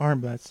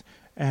armlets,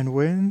 and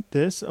when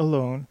this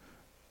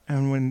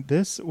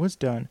was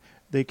done,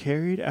 they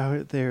carried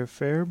out their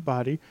fair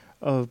body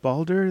of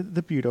Balder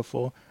the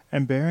Beautiful,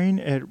 and bearing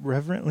it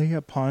reverently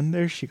upon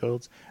their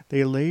shields,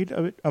 they laid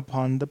it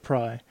upon the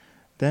prow.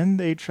 Then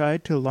they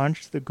tried to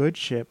launch the good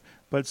ship,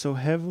 but so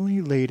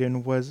heavily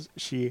laden was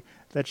she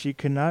that she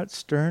could not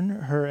stern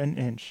her an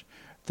inch.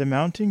 The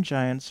mounting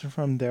giants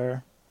from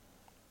their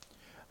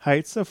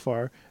heights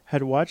afar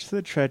had watched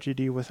the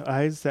tragedy with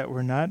eyes that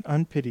were not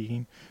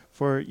unpitying,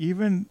 for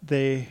even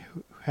they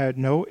had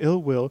no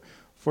ill will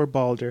for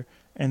Balder,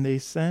 and they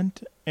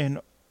sent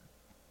and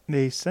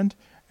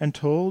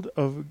told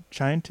of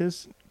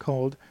giantess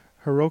called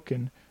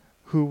Hyrrokin,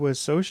 who was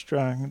so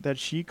strong that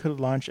she could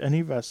launch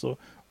any vessel,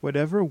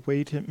 whatever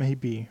weight it may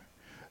be.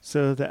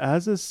 So the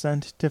Asas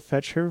sent to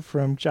fetch her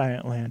from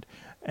Giantland,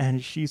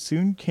 and she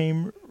soon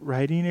came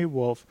riding a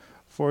wolf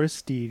for a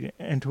steed,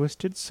 and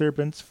twisted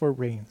serpents for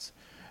reins.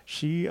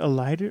 She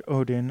alighted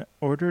Odin,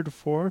 ordered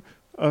 4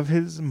 of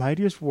his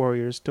mightiest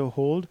warriors to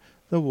hold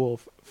the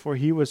wolf, for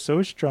he was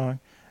so strong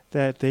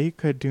that they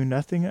could do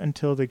nothing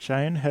until the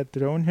giant had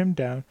thrown him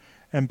down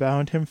and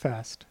bound him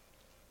fast.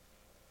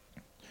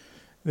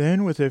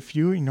 Then, with a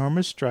few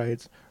enormous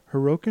strides,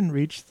 Hyrrokin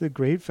reached the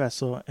great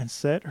vessel and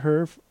set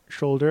her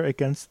shoulder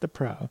against the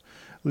prow,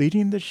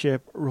 leading the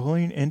ship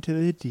rolling into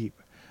the deep.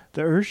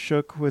 The earth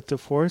shook with the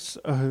force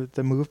of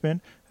the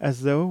movement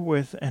as though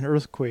with an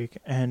earthquake,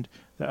 and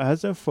The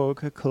Azza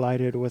folk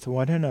collided with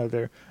one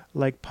another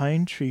like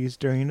pine trees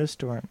during a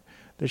storm.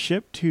 The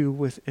ship, too,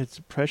 with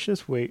its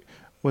precious weight,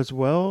 was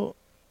well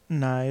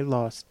nigh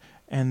lost,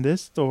 and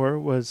this Thor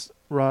was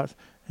wroth,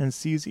 and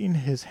seizing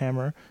his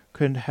hammer,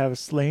 could have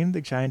slain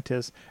the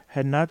giantess,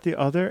 had not the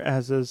other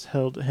Azzas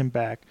held him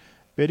back,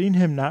 bidding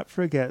him not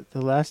forget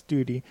the last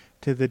duty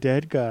to the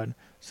dead god.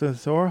 So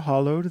Thor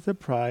hollowed the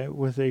pry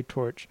with a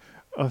torch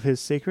of his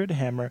sacred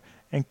hammer,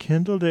 and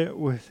kindled it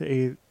with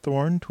a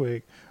thorn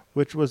twig,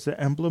 which was the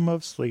emblem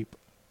of sleep.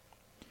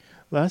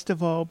 Last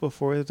of all,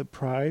 before the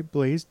pry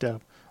blazed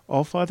up,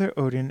 Allfather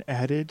Odin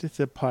added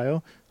the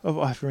pile of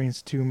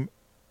offerings to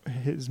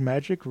his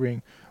magic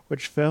ring,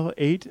 which fell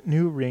 8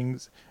 new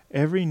rings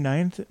every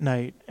 9th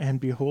night, and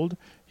behold,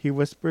 he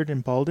whispered in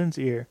Balden's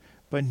ear,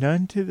 but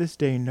none to this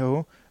day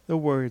know the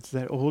words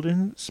that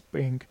Odin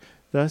spake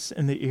thus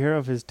in the ear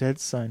of his dead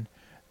son.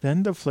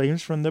 Then the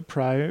flames from the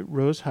pry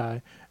rose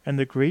high, and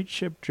the great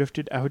ship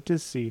drifted out to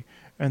sea,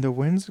 and the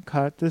winds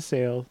caught the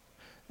sail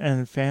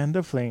and fanned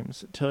the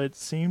flames, till it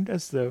seemed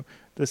as though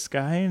the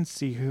sky and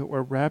sea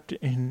were wrapped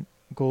in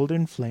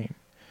golden flame.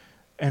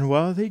 And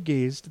while they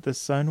gazed, the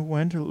sun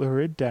went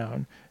lurid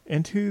down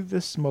into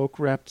the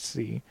smoke-wrapped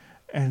sea,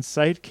 and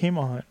sight came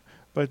on.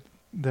 But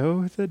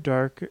though the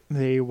dark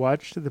they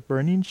watched, the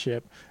burning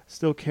ship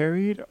still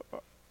carried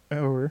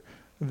o'er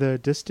the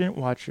distant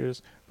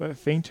watchers, but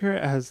fainter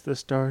as the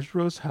stars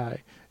rose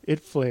high, it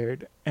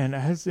flared, and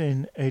as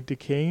in a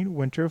decaying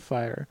winter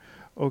fire,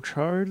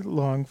 charred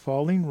long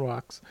falling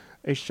rocks,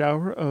 a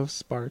shower of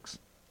sparks.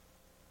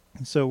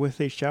 So with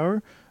a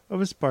shower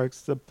of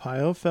sparks the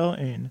pile fell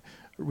in,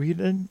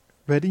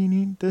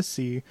 reddening the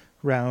sea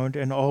round,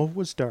 and all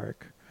was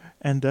dark.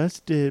 And thus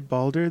did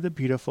Balder the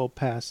Beautiful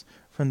pass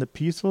from the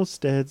peaceful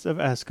steads of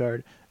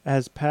Asgard,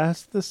 as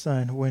passed the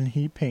sun when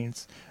he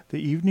paints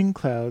the evening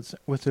clouds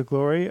with the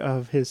glory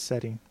of his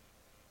setting.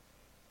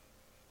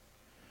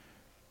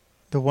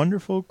 The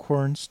Wonderful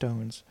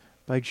Cornstones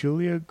by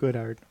Julia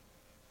Goodard.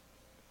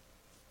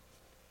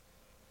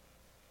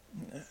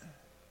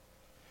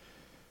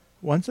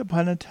 Once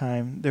upon a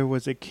time there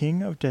was a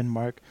king of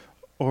Denmark,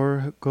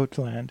 or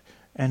Gotland,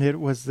 and it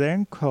was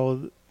then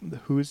called,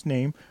 whose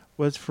name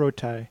was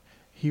Froti.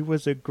 He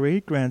was a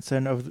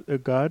great-grandson of the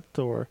god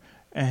Thor,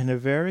 and a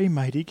very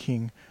mighty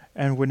king,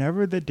 and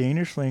whenever the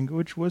Danish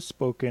language was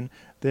spoken,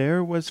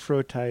 there was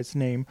Froti's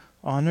name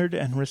honored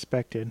and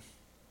respected.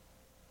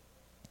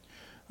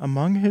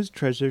 Among his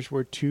treasures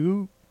were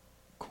 2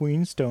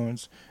 queen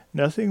stones,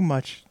 nothing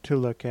much to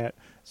look at,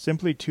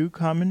 simply 2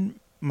 common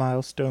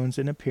milestones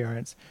in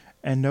appearance,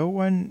 and no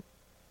one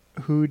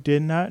who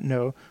did not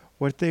know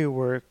what they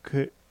were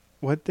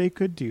what they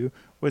could do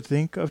would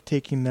think of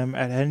taking them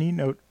at any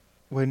note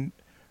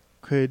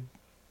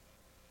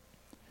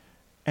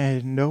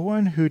and no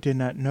one who did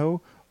not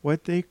know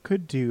what they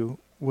could do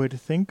would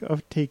think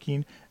of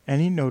taking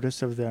any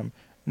notice of them.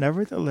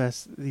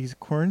 Nevertheless, these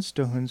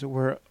cornstones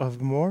were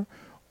of more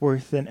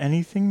worth than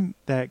anything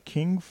that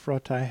King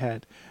Froti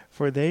had,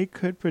 for they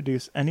could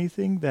produce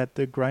anything that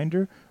the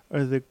grinder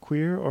or the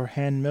queer or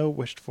hand mill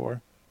wished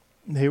for.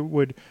 They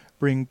would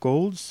bring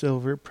gold,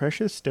 silver,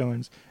 precious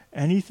stones,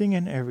 anything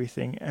and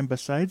everything, and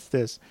besides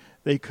this,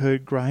 they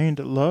could grind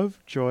love,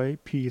 joy,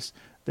 peace.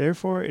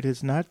 Therefore it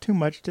is not too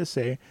much to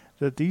say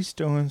that these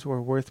stones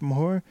were worth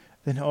more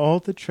than all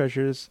the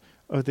treasures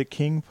of the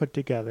king put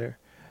together.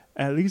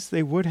 At least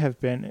they would have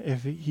been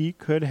if he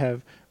could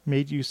have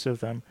made use of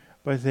them,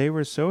 but they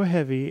were so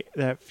heavy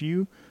that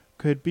few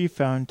could be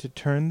found to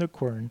turn the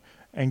quern,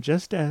 and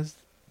just as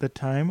the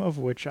time of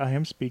which I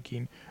am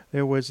speaking,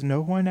 there was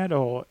no one at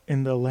all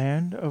in the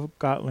land of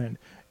Gotland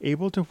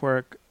able to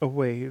work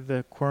away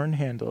the quern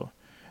handle.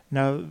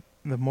 Now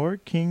the more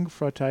King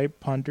Froti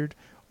pondered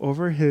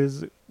over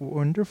his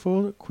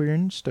wonderful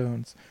quern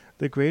stones,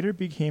 the greater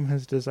became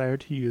his desire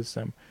to use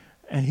them,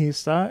 and he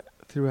sought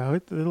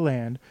throughout the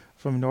land,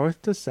 from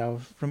north to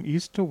south, from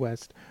east to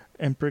west,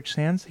 and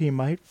perchance he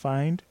might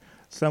find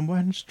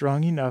someone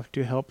strong enough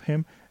to help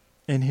him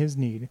in his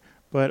need,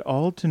 but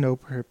all to no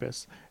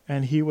purpose,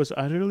 and he was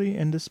utterly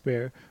in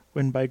despair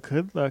when by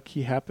good luck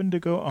he happened to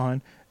go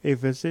on a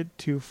visit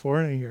to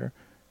Filenir,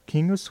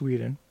 king of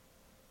Sweden,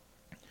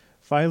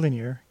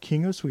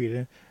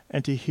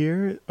 and to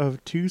hear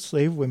of 2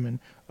 slave women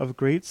of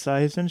great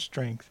size and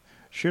strength.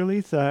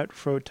 Surely, thought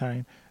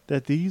Froti,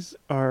 that these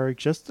are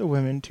just the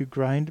women to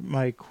grind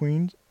my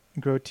queen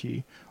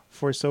groti,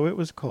 for so it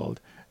was called,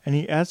 and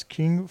he asked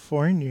King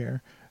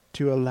Filenir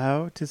to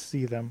allow to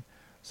see them.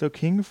 So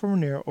King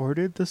Filenir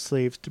ordered the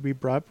slaves to be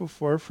brought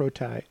before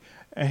Froti,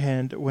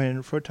 and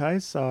when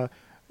Froti saw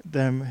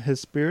them his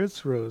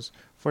spirits rose,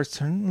 for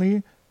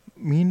certainly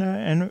Mina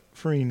and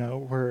Farina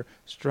were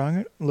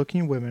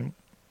strong-looking women.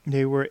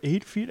 They were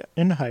 8 feet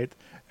in height,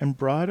 and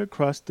broad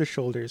across the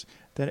shoulders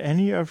than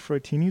any of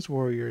Frotini's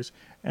warriors,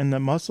 and the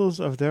muscles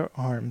of their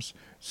arms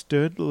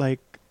stood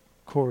like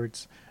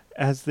cords,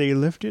 as they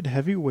lifted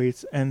heavy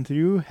weights and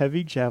threw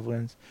heavy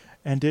javelins,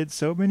 and did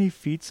so many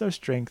feats of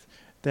strength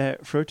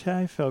that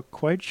Froti felt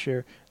quite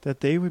sure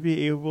that they would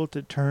be able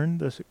to turn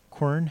the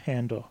quern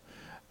handle.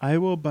 I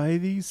will buy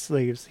these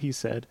slaves, he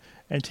said,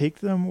 and take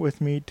them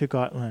with me to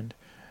Gotland.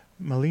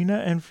 Melina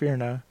and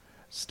Firna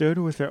stood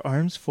with their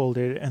arms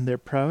folded and their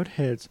proud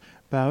heads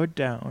bowed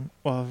down,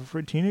 while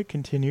Frotina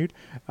continued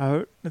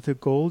out the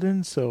gold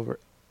and silver,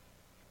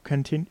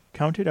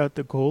 counted out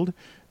the gold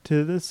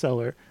to the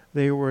seller.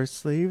 They were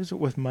slaves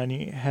with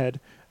money had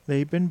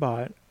they been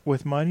bought,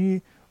 with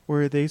money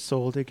were they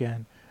sold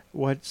again.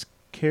 What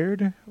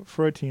cared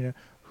Frotina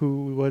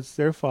who was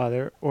their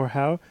father, or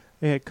how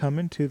they had come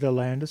into the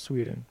land of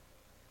Sweden?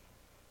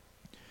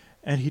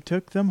 And he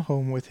took them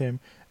home with him,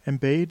 and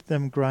bade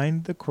them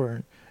grind the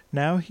quern.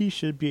 Now he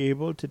should be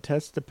able to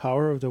test the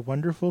power of the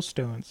wonderful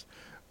stones.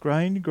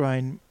 Grind,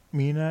 grind,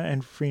 Mina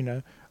and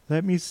Frina,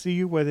 let me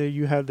see whether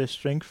you have the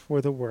strength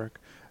for the work.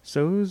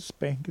 So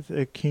spake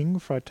the king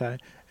Frata,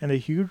 and the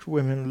huge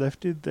women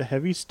lifted the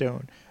heavy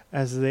stone,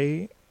 as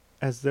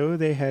though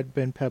they had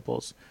been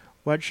pebbles.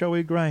 What shall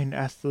we grind?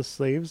 Asked the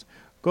slaves.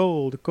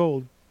 Gold,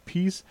 gold,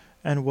 peace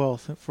and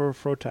wealth for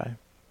Frota.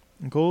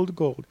 Gold,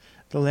 gold.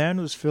 The land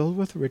was filled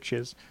with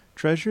riches,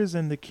 treasures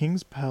in the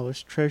king's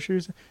palace,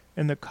 treasures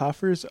in the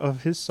coffers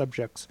of his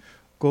subjects.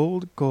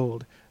 Gold,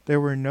 gold. There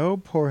were no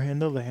poor in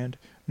the land,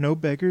 no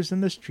beggars in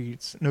the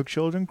streets, no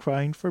children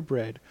crying for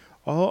bread.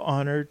 All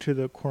honor to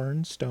the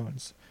quern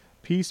stones.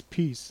 Peace,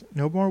 peace.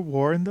 No more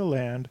war in the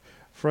land.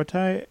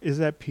 Frota is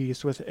at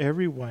peace with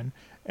every one,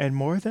 and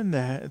more than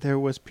that, there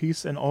was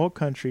peace in all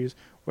countries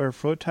where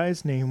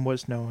Frota's name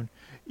was known,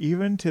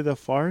 even to the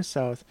far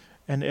south,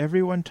 and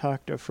every one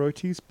talked of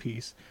Froti's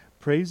peace.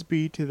 Praise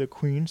be to the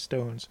queen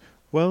stones.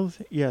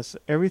 Wealth, yes,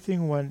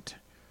 everything went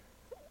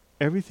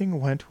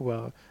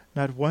well.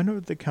 Not one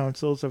of the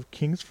councils of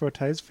King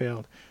Frotais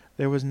failed.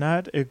 There was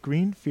not a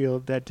green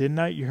field that did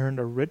not yearn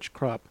a rich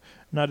crop,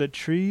 not a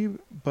tree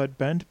but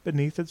bent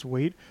beneath its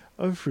weight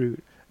of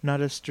fruit,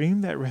 not a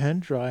stream that ran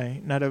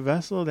dry, not a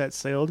vessel that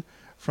sailed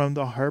from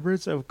the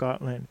harbors of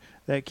Gotland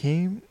that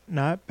came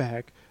not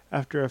back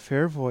after a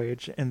fair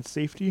voyage and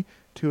safety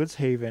to its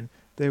haven.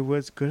 There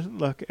was good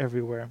luck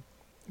everywhere.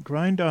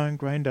 Grind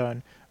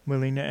on,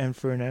 Melina and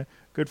Ferna.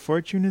 Good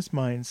fortune is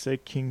mine,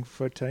 said King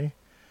Frota.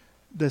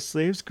 The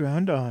slaves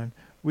ground on.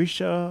 We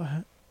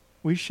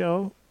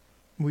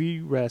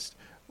rest.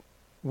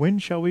 When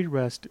shall we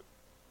rest?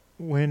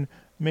 When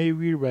may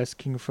we rest,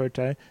 King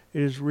Frota?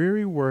 It is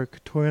weary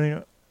work,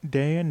 toiling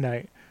day and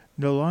night,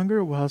 no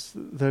longer whilst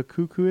the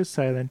cuckoo is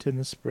silent in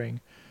the spring.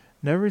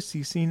 Never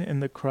ceasing in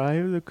the cry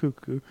of the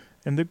cuckoo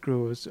in the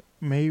groves,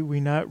 may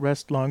we not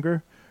rest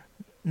longer?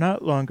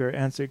 Not longer,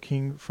 answered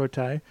King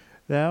Frota,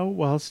 thou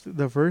whilst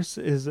the verse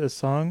is a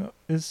song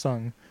is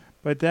sung.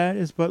 But that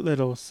is but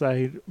little,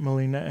 sighed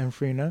Melina and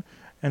Frina,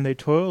 and they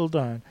toiled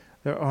on.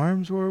 Their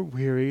arms were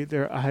weary,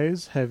 their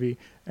eyes heavy,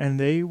 and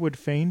they would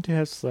fain to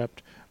have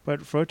slept,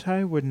 but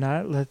Frota would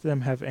not let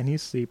them have any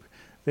sleep.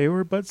 They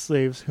were but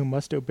slaves who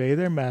must obey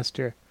their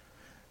master.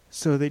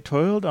 So they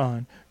toiled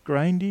on,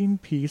 grinding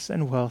peace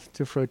and wealth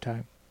to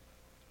Frota.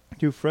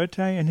 To Frota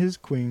and his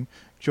queen,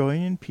 joy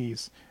and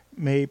peace.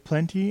 May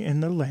plenty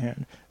in the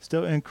land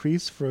still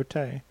increase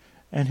Frota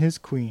and his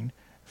queen.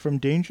 From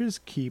dangers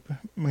keep,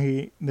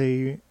 may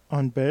they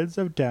on beds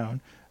of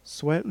down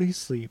sweetly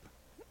sleep.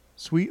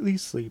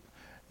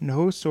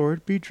 No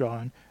sword be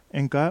drawn,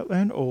 in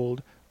Gotland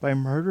old, by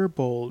murder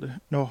bold.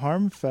 No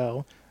harm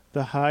fell,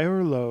 the high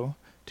or low,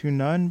 to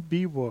none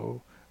be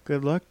woe.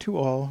 Good luck to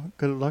all,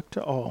 good luck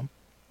to all.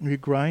 We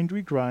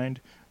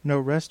grind, no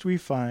rest we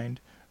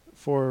find,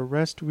 for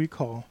rest we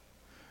call.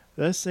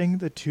 Thus sang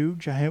the two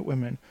giant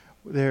women,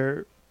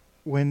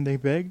 when they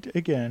begged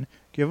again,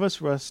 Give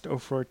us rest, O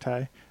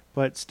Frota.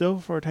 But still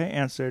Frota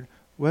answered,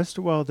 Rest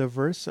while the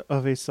verse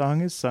of a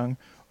song is sung,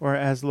 or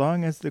as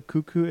long as the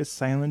cuckoo is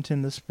silent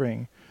in the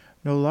spring.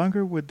 No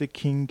longer would the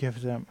king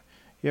give them.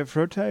 Yet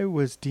Frota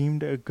was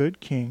deemed a good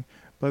king,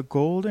 but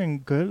gold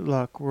and good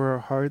luck were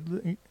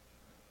hardening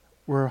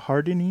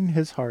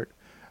his heart.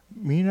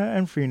 Mina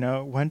and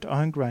Frina went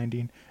on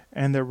grinding,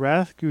 and their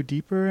wrath grew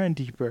deeper and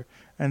deeper,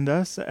 and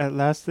thus at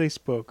last they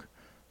spoke.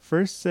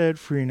 First said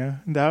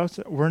Frina, Thou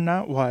wert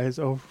not wise,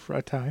 O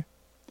Frota.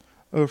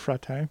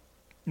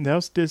 Thou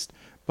didst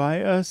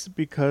buy us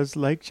because,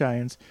 like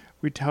giants,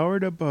 we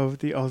towered above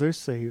the other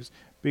slaves,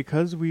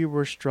 because we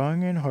were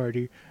strong and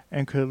hardy,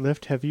 and could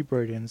lift heavy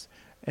burdens.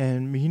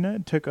 And Mina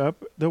took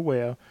up the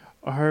wail,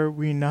 Are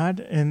we not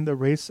in the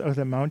race of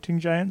the mountain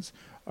giants?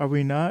 Are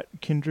we not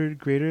kindred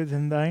greater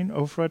than thine,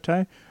 O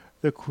Frota?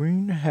 The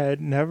queen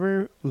had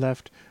never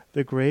left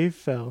the grave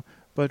fell,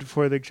 but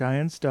for the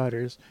giants'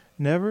 daughters.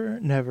 Never,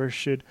 never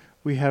should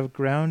we have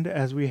ground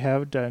as we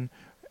have done,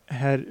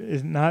 had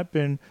it not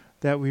been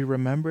that we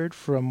remembered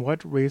from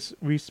what race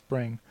we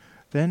sprang.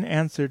 Then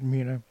answered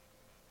Mina,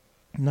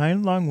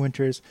 9 long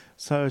winters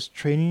saw us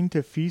training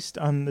to feast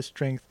on the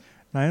strength,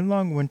 9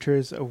 long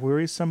winters of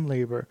wearisome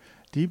labor.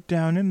 Deep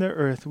down in the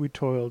earth we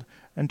toiled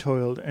and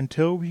toiled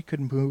until we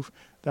could move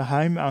the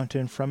high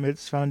mountain from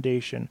its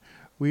foundation.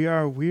 We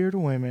are weird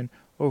women,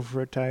 O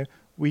Frota.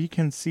 We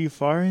can see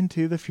far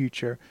into the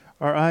future.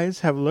 Our eyes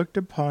have looked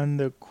upon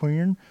the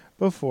quern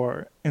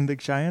before in the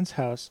giant's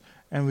house,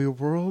 and we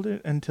whirled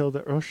it until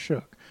the earth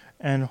shook,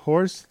 and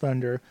hoarse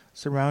thunder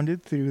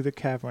surrounded through the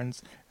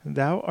caverns.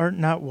 Thou art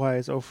not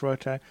wise, O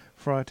Froti,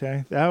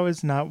 Froti, thou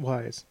is not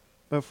wise.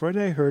 But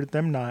Froti heard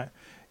them not.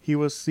 He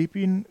was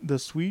sleeping the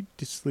sweet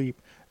sleep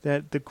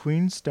that the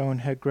queen's stone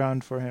had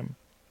ground for him.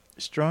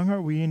 Strong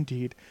are we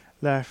indeed,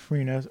 laughed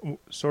Frina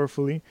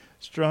sorrowfully,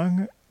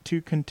 strong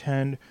to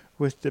contend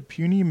with the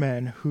puny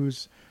men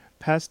whose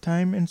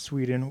pastime in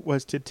Sweden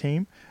was to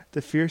tame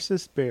the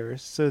fiercest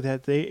bears so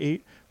that they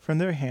ate from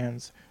their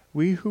hands.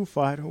 We who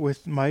fought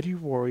with mighty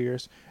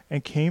warriors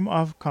and came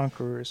off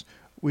conquerors,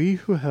 we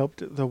who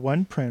helped the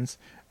one prince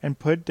and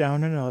put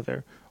down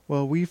another,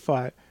 well, we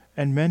fought,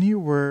 and many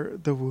were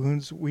the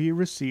wounds we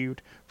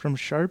received from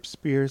sharp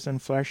spears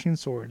and flashing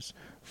swords.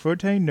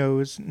 Froti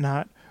knows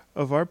not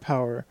of our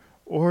power,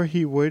 or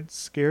he would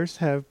scarce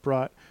have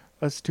brought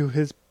us to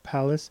his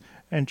palace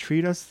and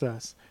treat us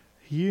thus.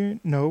 Here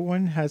no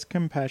one has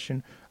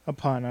compassion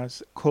upon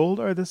us. Cold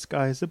are the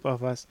skies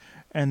above us,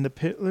 and the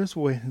pitiless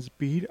winds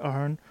beat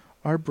on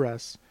our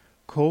breasts.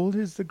 Cold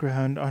is the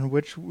ground on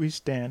which we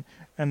stand,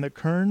 and the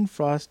current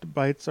frost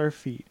bites our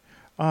feet.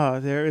 Ah,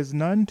 there is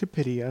none to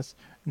pity us.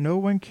 No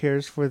one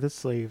cares for the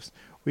slaves.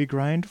 We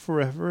grind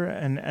forever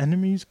an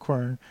enemy's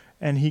quern,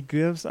 and he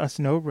gives us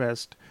no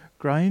rest.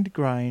 Grind,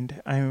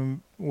 grind. I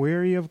am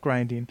weary of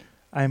grinding.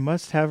 I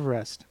must have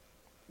rest.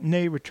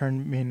 Nay,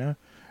 returned Mina,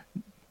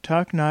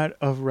 talk not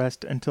of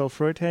rest until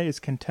Froti is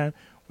content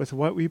with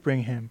what we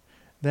bring him.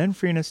 Then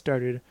Frina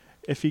started.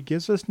 If he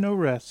gives us no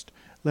rest,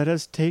 let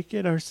us take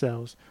it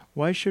ourselves.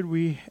 Why should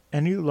we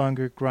any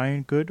longer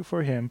grind good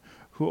for him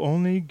who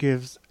only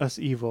gives us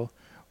evil?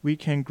 We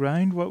can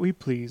grind what we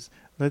please.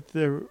 Let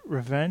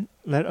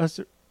us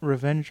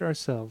revenge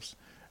ourselves.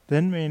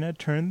 Then Mina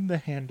turned the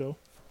handle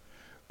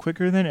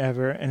quicker than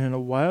ever, and in a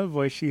wild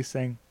voice she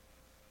sang,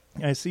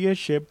 I see a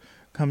ship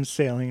come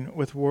sailing,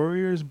 with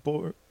warriors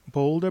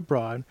bold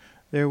abroad.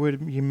 There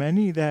would be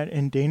many that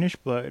in Danish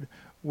blood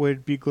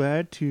would be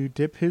glad to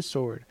dip his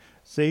sword.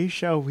 Say,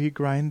 shall we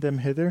grind them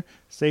hither?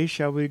 Say,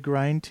 shall we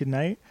grind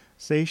tonight?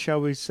 Say,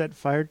 shall we set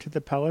fire to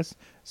the palace?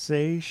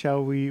 Say,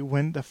 shall we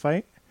win the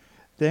fight?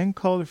 Then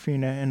called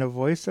Frina in a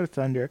voice of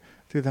thunder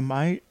through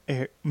the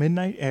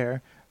midnight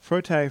air,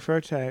 Froti,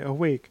 Froti,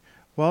 awake,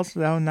 whilst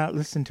thou not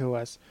listen to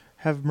us.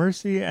 Have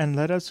mercy, and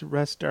let us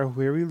rest our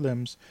weary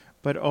limbs.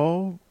 But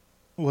all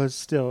was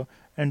still,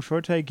 and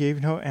Froti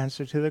gave no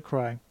answer to the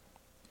cry.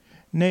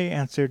 Nay,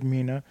 answered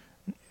Mina,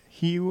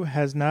 he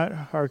has not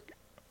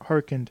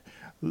hearkened.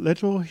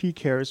 Little he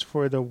cares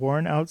for the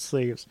worn-out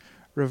slaves.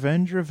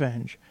 Revenge,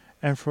 revenge.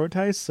 And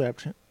Froti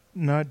slept,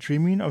 not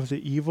dreaming of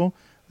the evil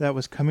that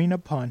was coming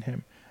upon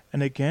him.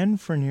 And again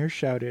Fenrir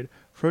shouted,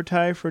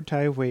 Froti,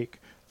 Froti, wake.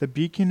 The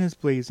beacon is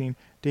blazing.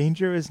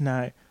 Danger is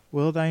nigh.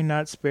 Will thy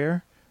not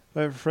spare?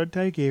 But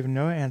Froti gave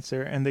no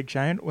answer, and the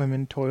giant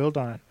women toiled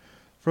on.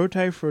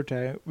 Froti,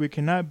 Froti, we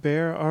cannot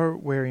bear our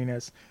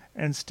weariness,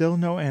 and still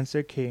no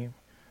answer came.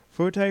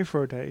 Froti,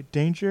 Froti,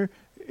 danger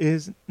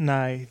is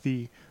nigh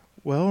thee.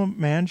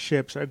 Well-manned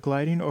ships are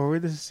gliding over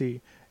the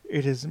sea.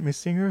 It is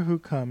Messinger who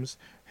comes.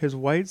 His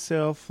white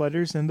sail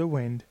flutters in the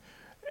wind.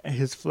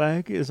 His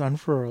flag is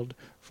unfurled.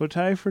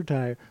 Froti,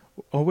 Froti,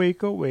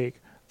 awake,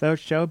 awake. Thou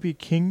shalt be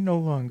king no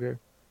longer.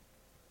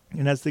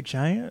 And as the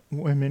giant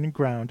women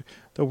ground,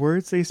 the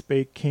words they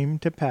spake came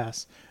to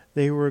pass.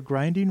 They were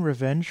grinding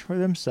revenge for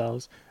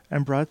themselves,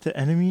 and brought the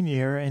enemy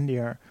nearer and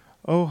nearer.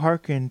 Oh,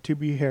 hearken to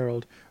be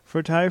herald.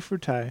 Froti,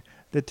 Froti,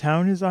 the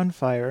town is on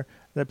fire.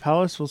 The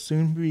palace will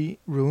soon be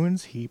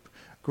ruins heap.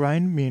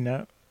 Grind,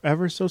 Mina,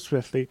 ever so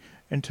swiftly,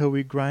 until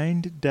we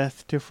grind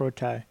death to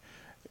Froti.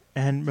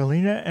 And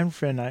Melina and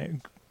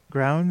Frina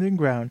ground and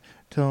ground,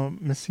 till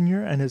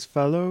Messinger and his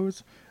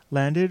fellows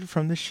landed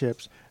from the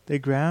ships. They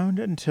ground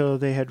until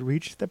they had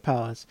reached the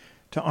palace.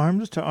 To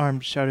arms,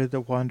 shouted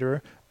the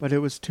wanderer, but it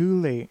was too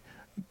late.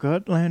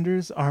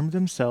 Gotlanders armed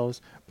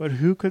themselves, but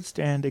who could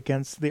stand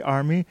against the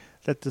army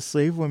that the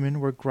slave women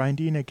were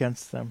grinding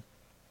against them?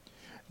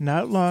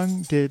 Not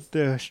long did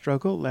the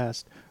struggle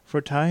last.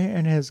 Froti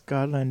and his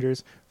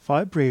Gotlanders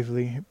fought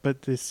bravely,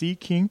 but the Sea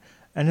King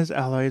and his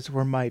allies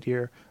were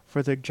mightier,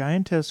 for the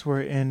giantess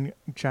were in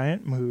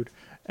giant mood,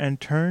 and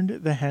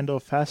turned the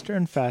handle faster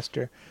and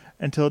faster,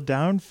 until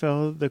down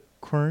fell the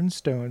quern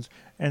stones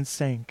and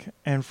sank,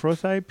 and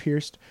Froti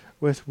pierced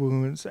with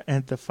wounds,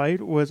 and the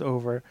fight was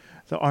over.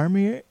 The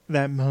army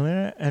that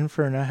Melina and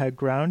Frina had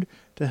ground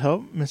to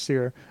help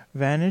Messir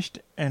vanished,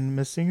 and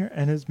Messinger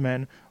and his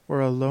men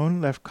were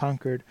alone left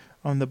conquered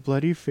on the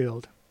bloody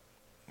field.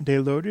 They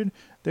loaded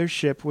their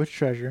ship with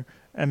treasure,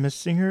 and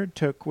Messinger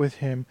took with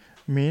him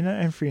Mina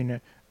and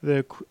Frina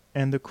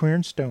and the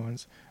quern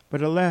stones.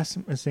 But alas,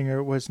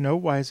 Messinger was no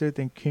wiser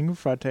than King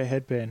Froti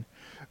had been.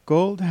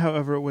 Gold,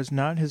 however, was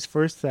not his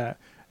first thought.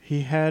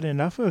 He had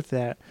enough of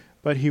that,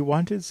 but he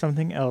wanted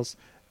something else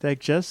that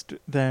just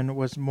then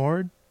was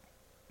more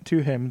to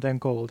him than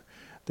gold.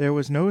 There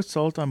was no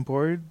salt on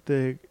board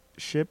the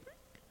ship,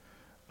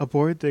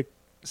 aboard the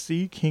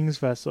Sea King's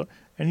vessel,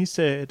 and he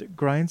said,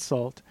 grind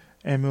salt.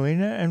 And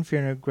Melina and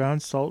Frina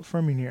ground salt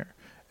for Mimir.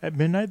 At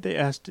midnight they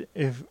asked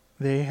if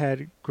they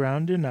had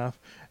ground enough,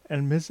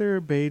 and Miser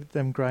bade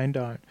them grind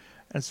on.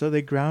 And so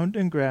they ground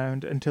and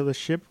ground until the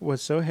ship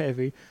was so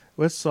heavy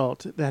with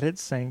salt that it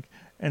sank,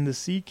 and the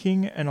Sea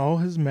King and all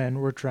his men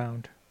were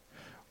drowned.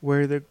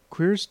 Where the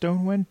queer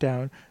stone went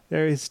down,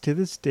 there is to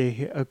this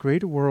day a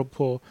great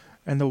whirlpool,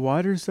 and the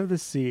waters of the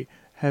sea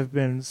have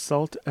been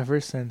salt ever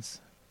since.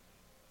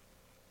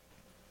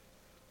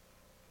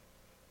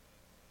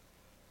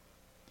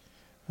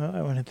 Well,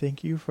 I want to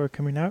thank you for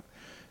coming out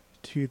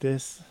to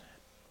this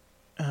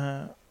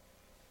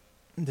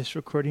this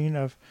recording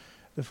of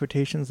the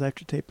Quotations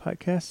Lecture Tape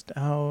podcast.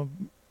 I'll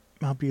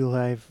be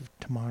live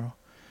tomorrow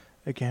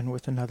again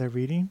with another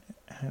reading.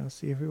 I'll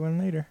see everyone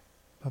later.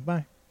 Bye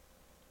bye.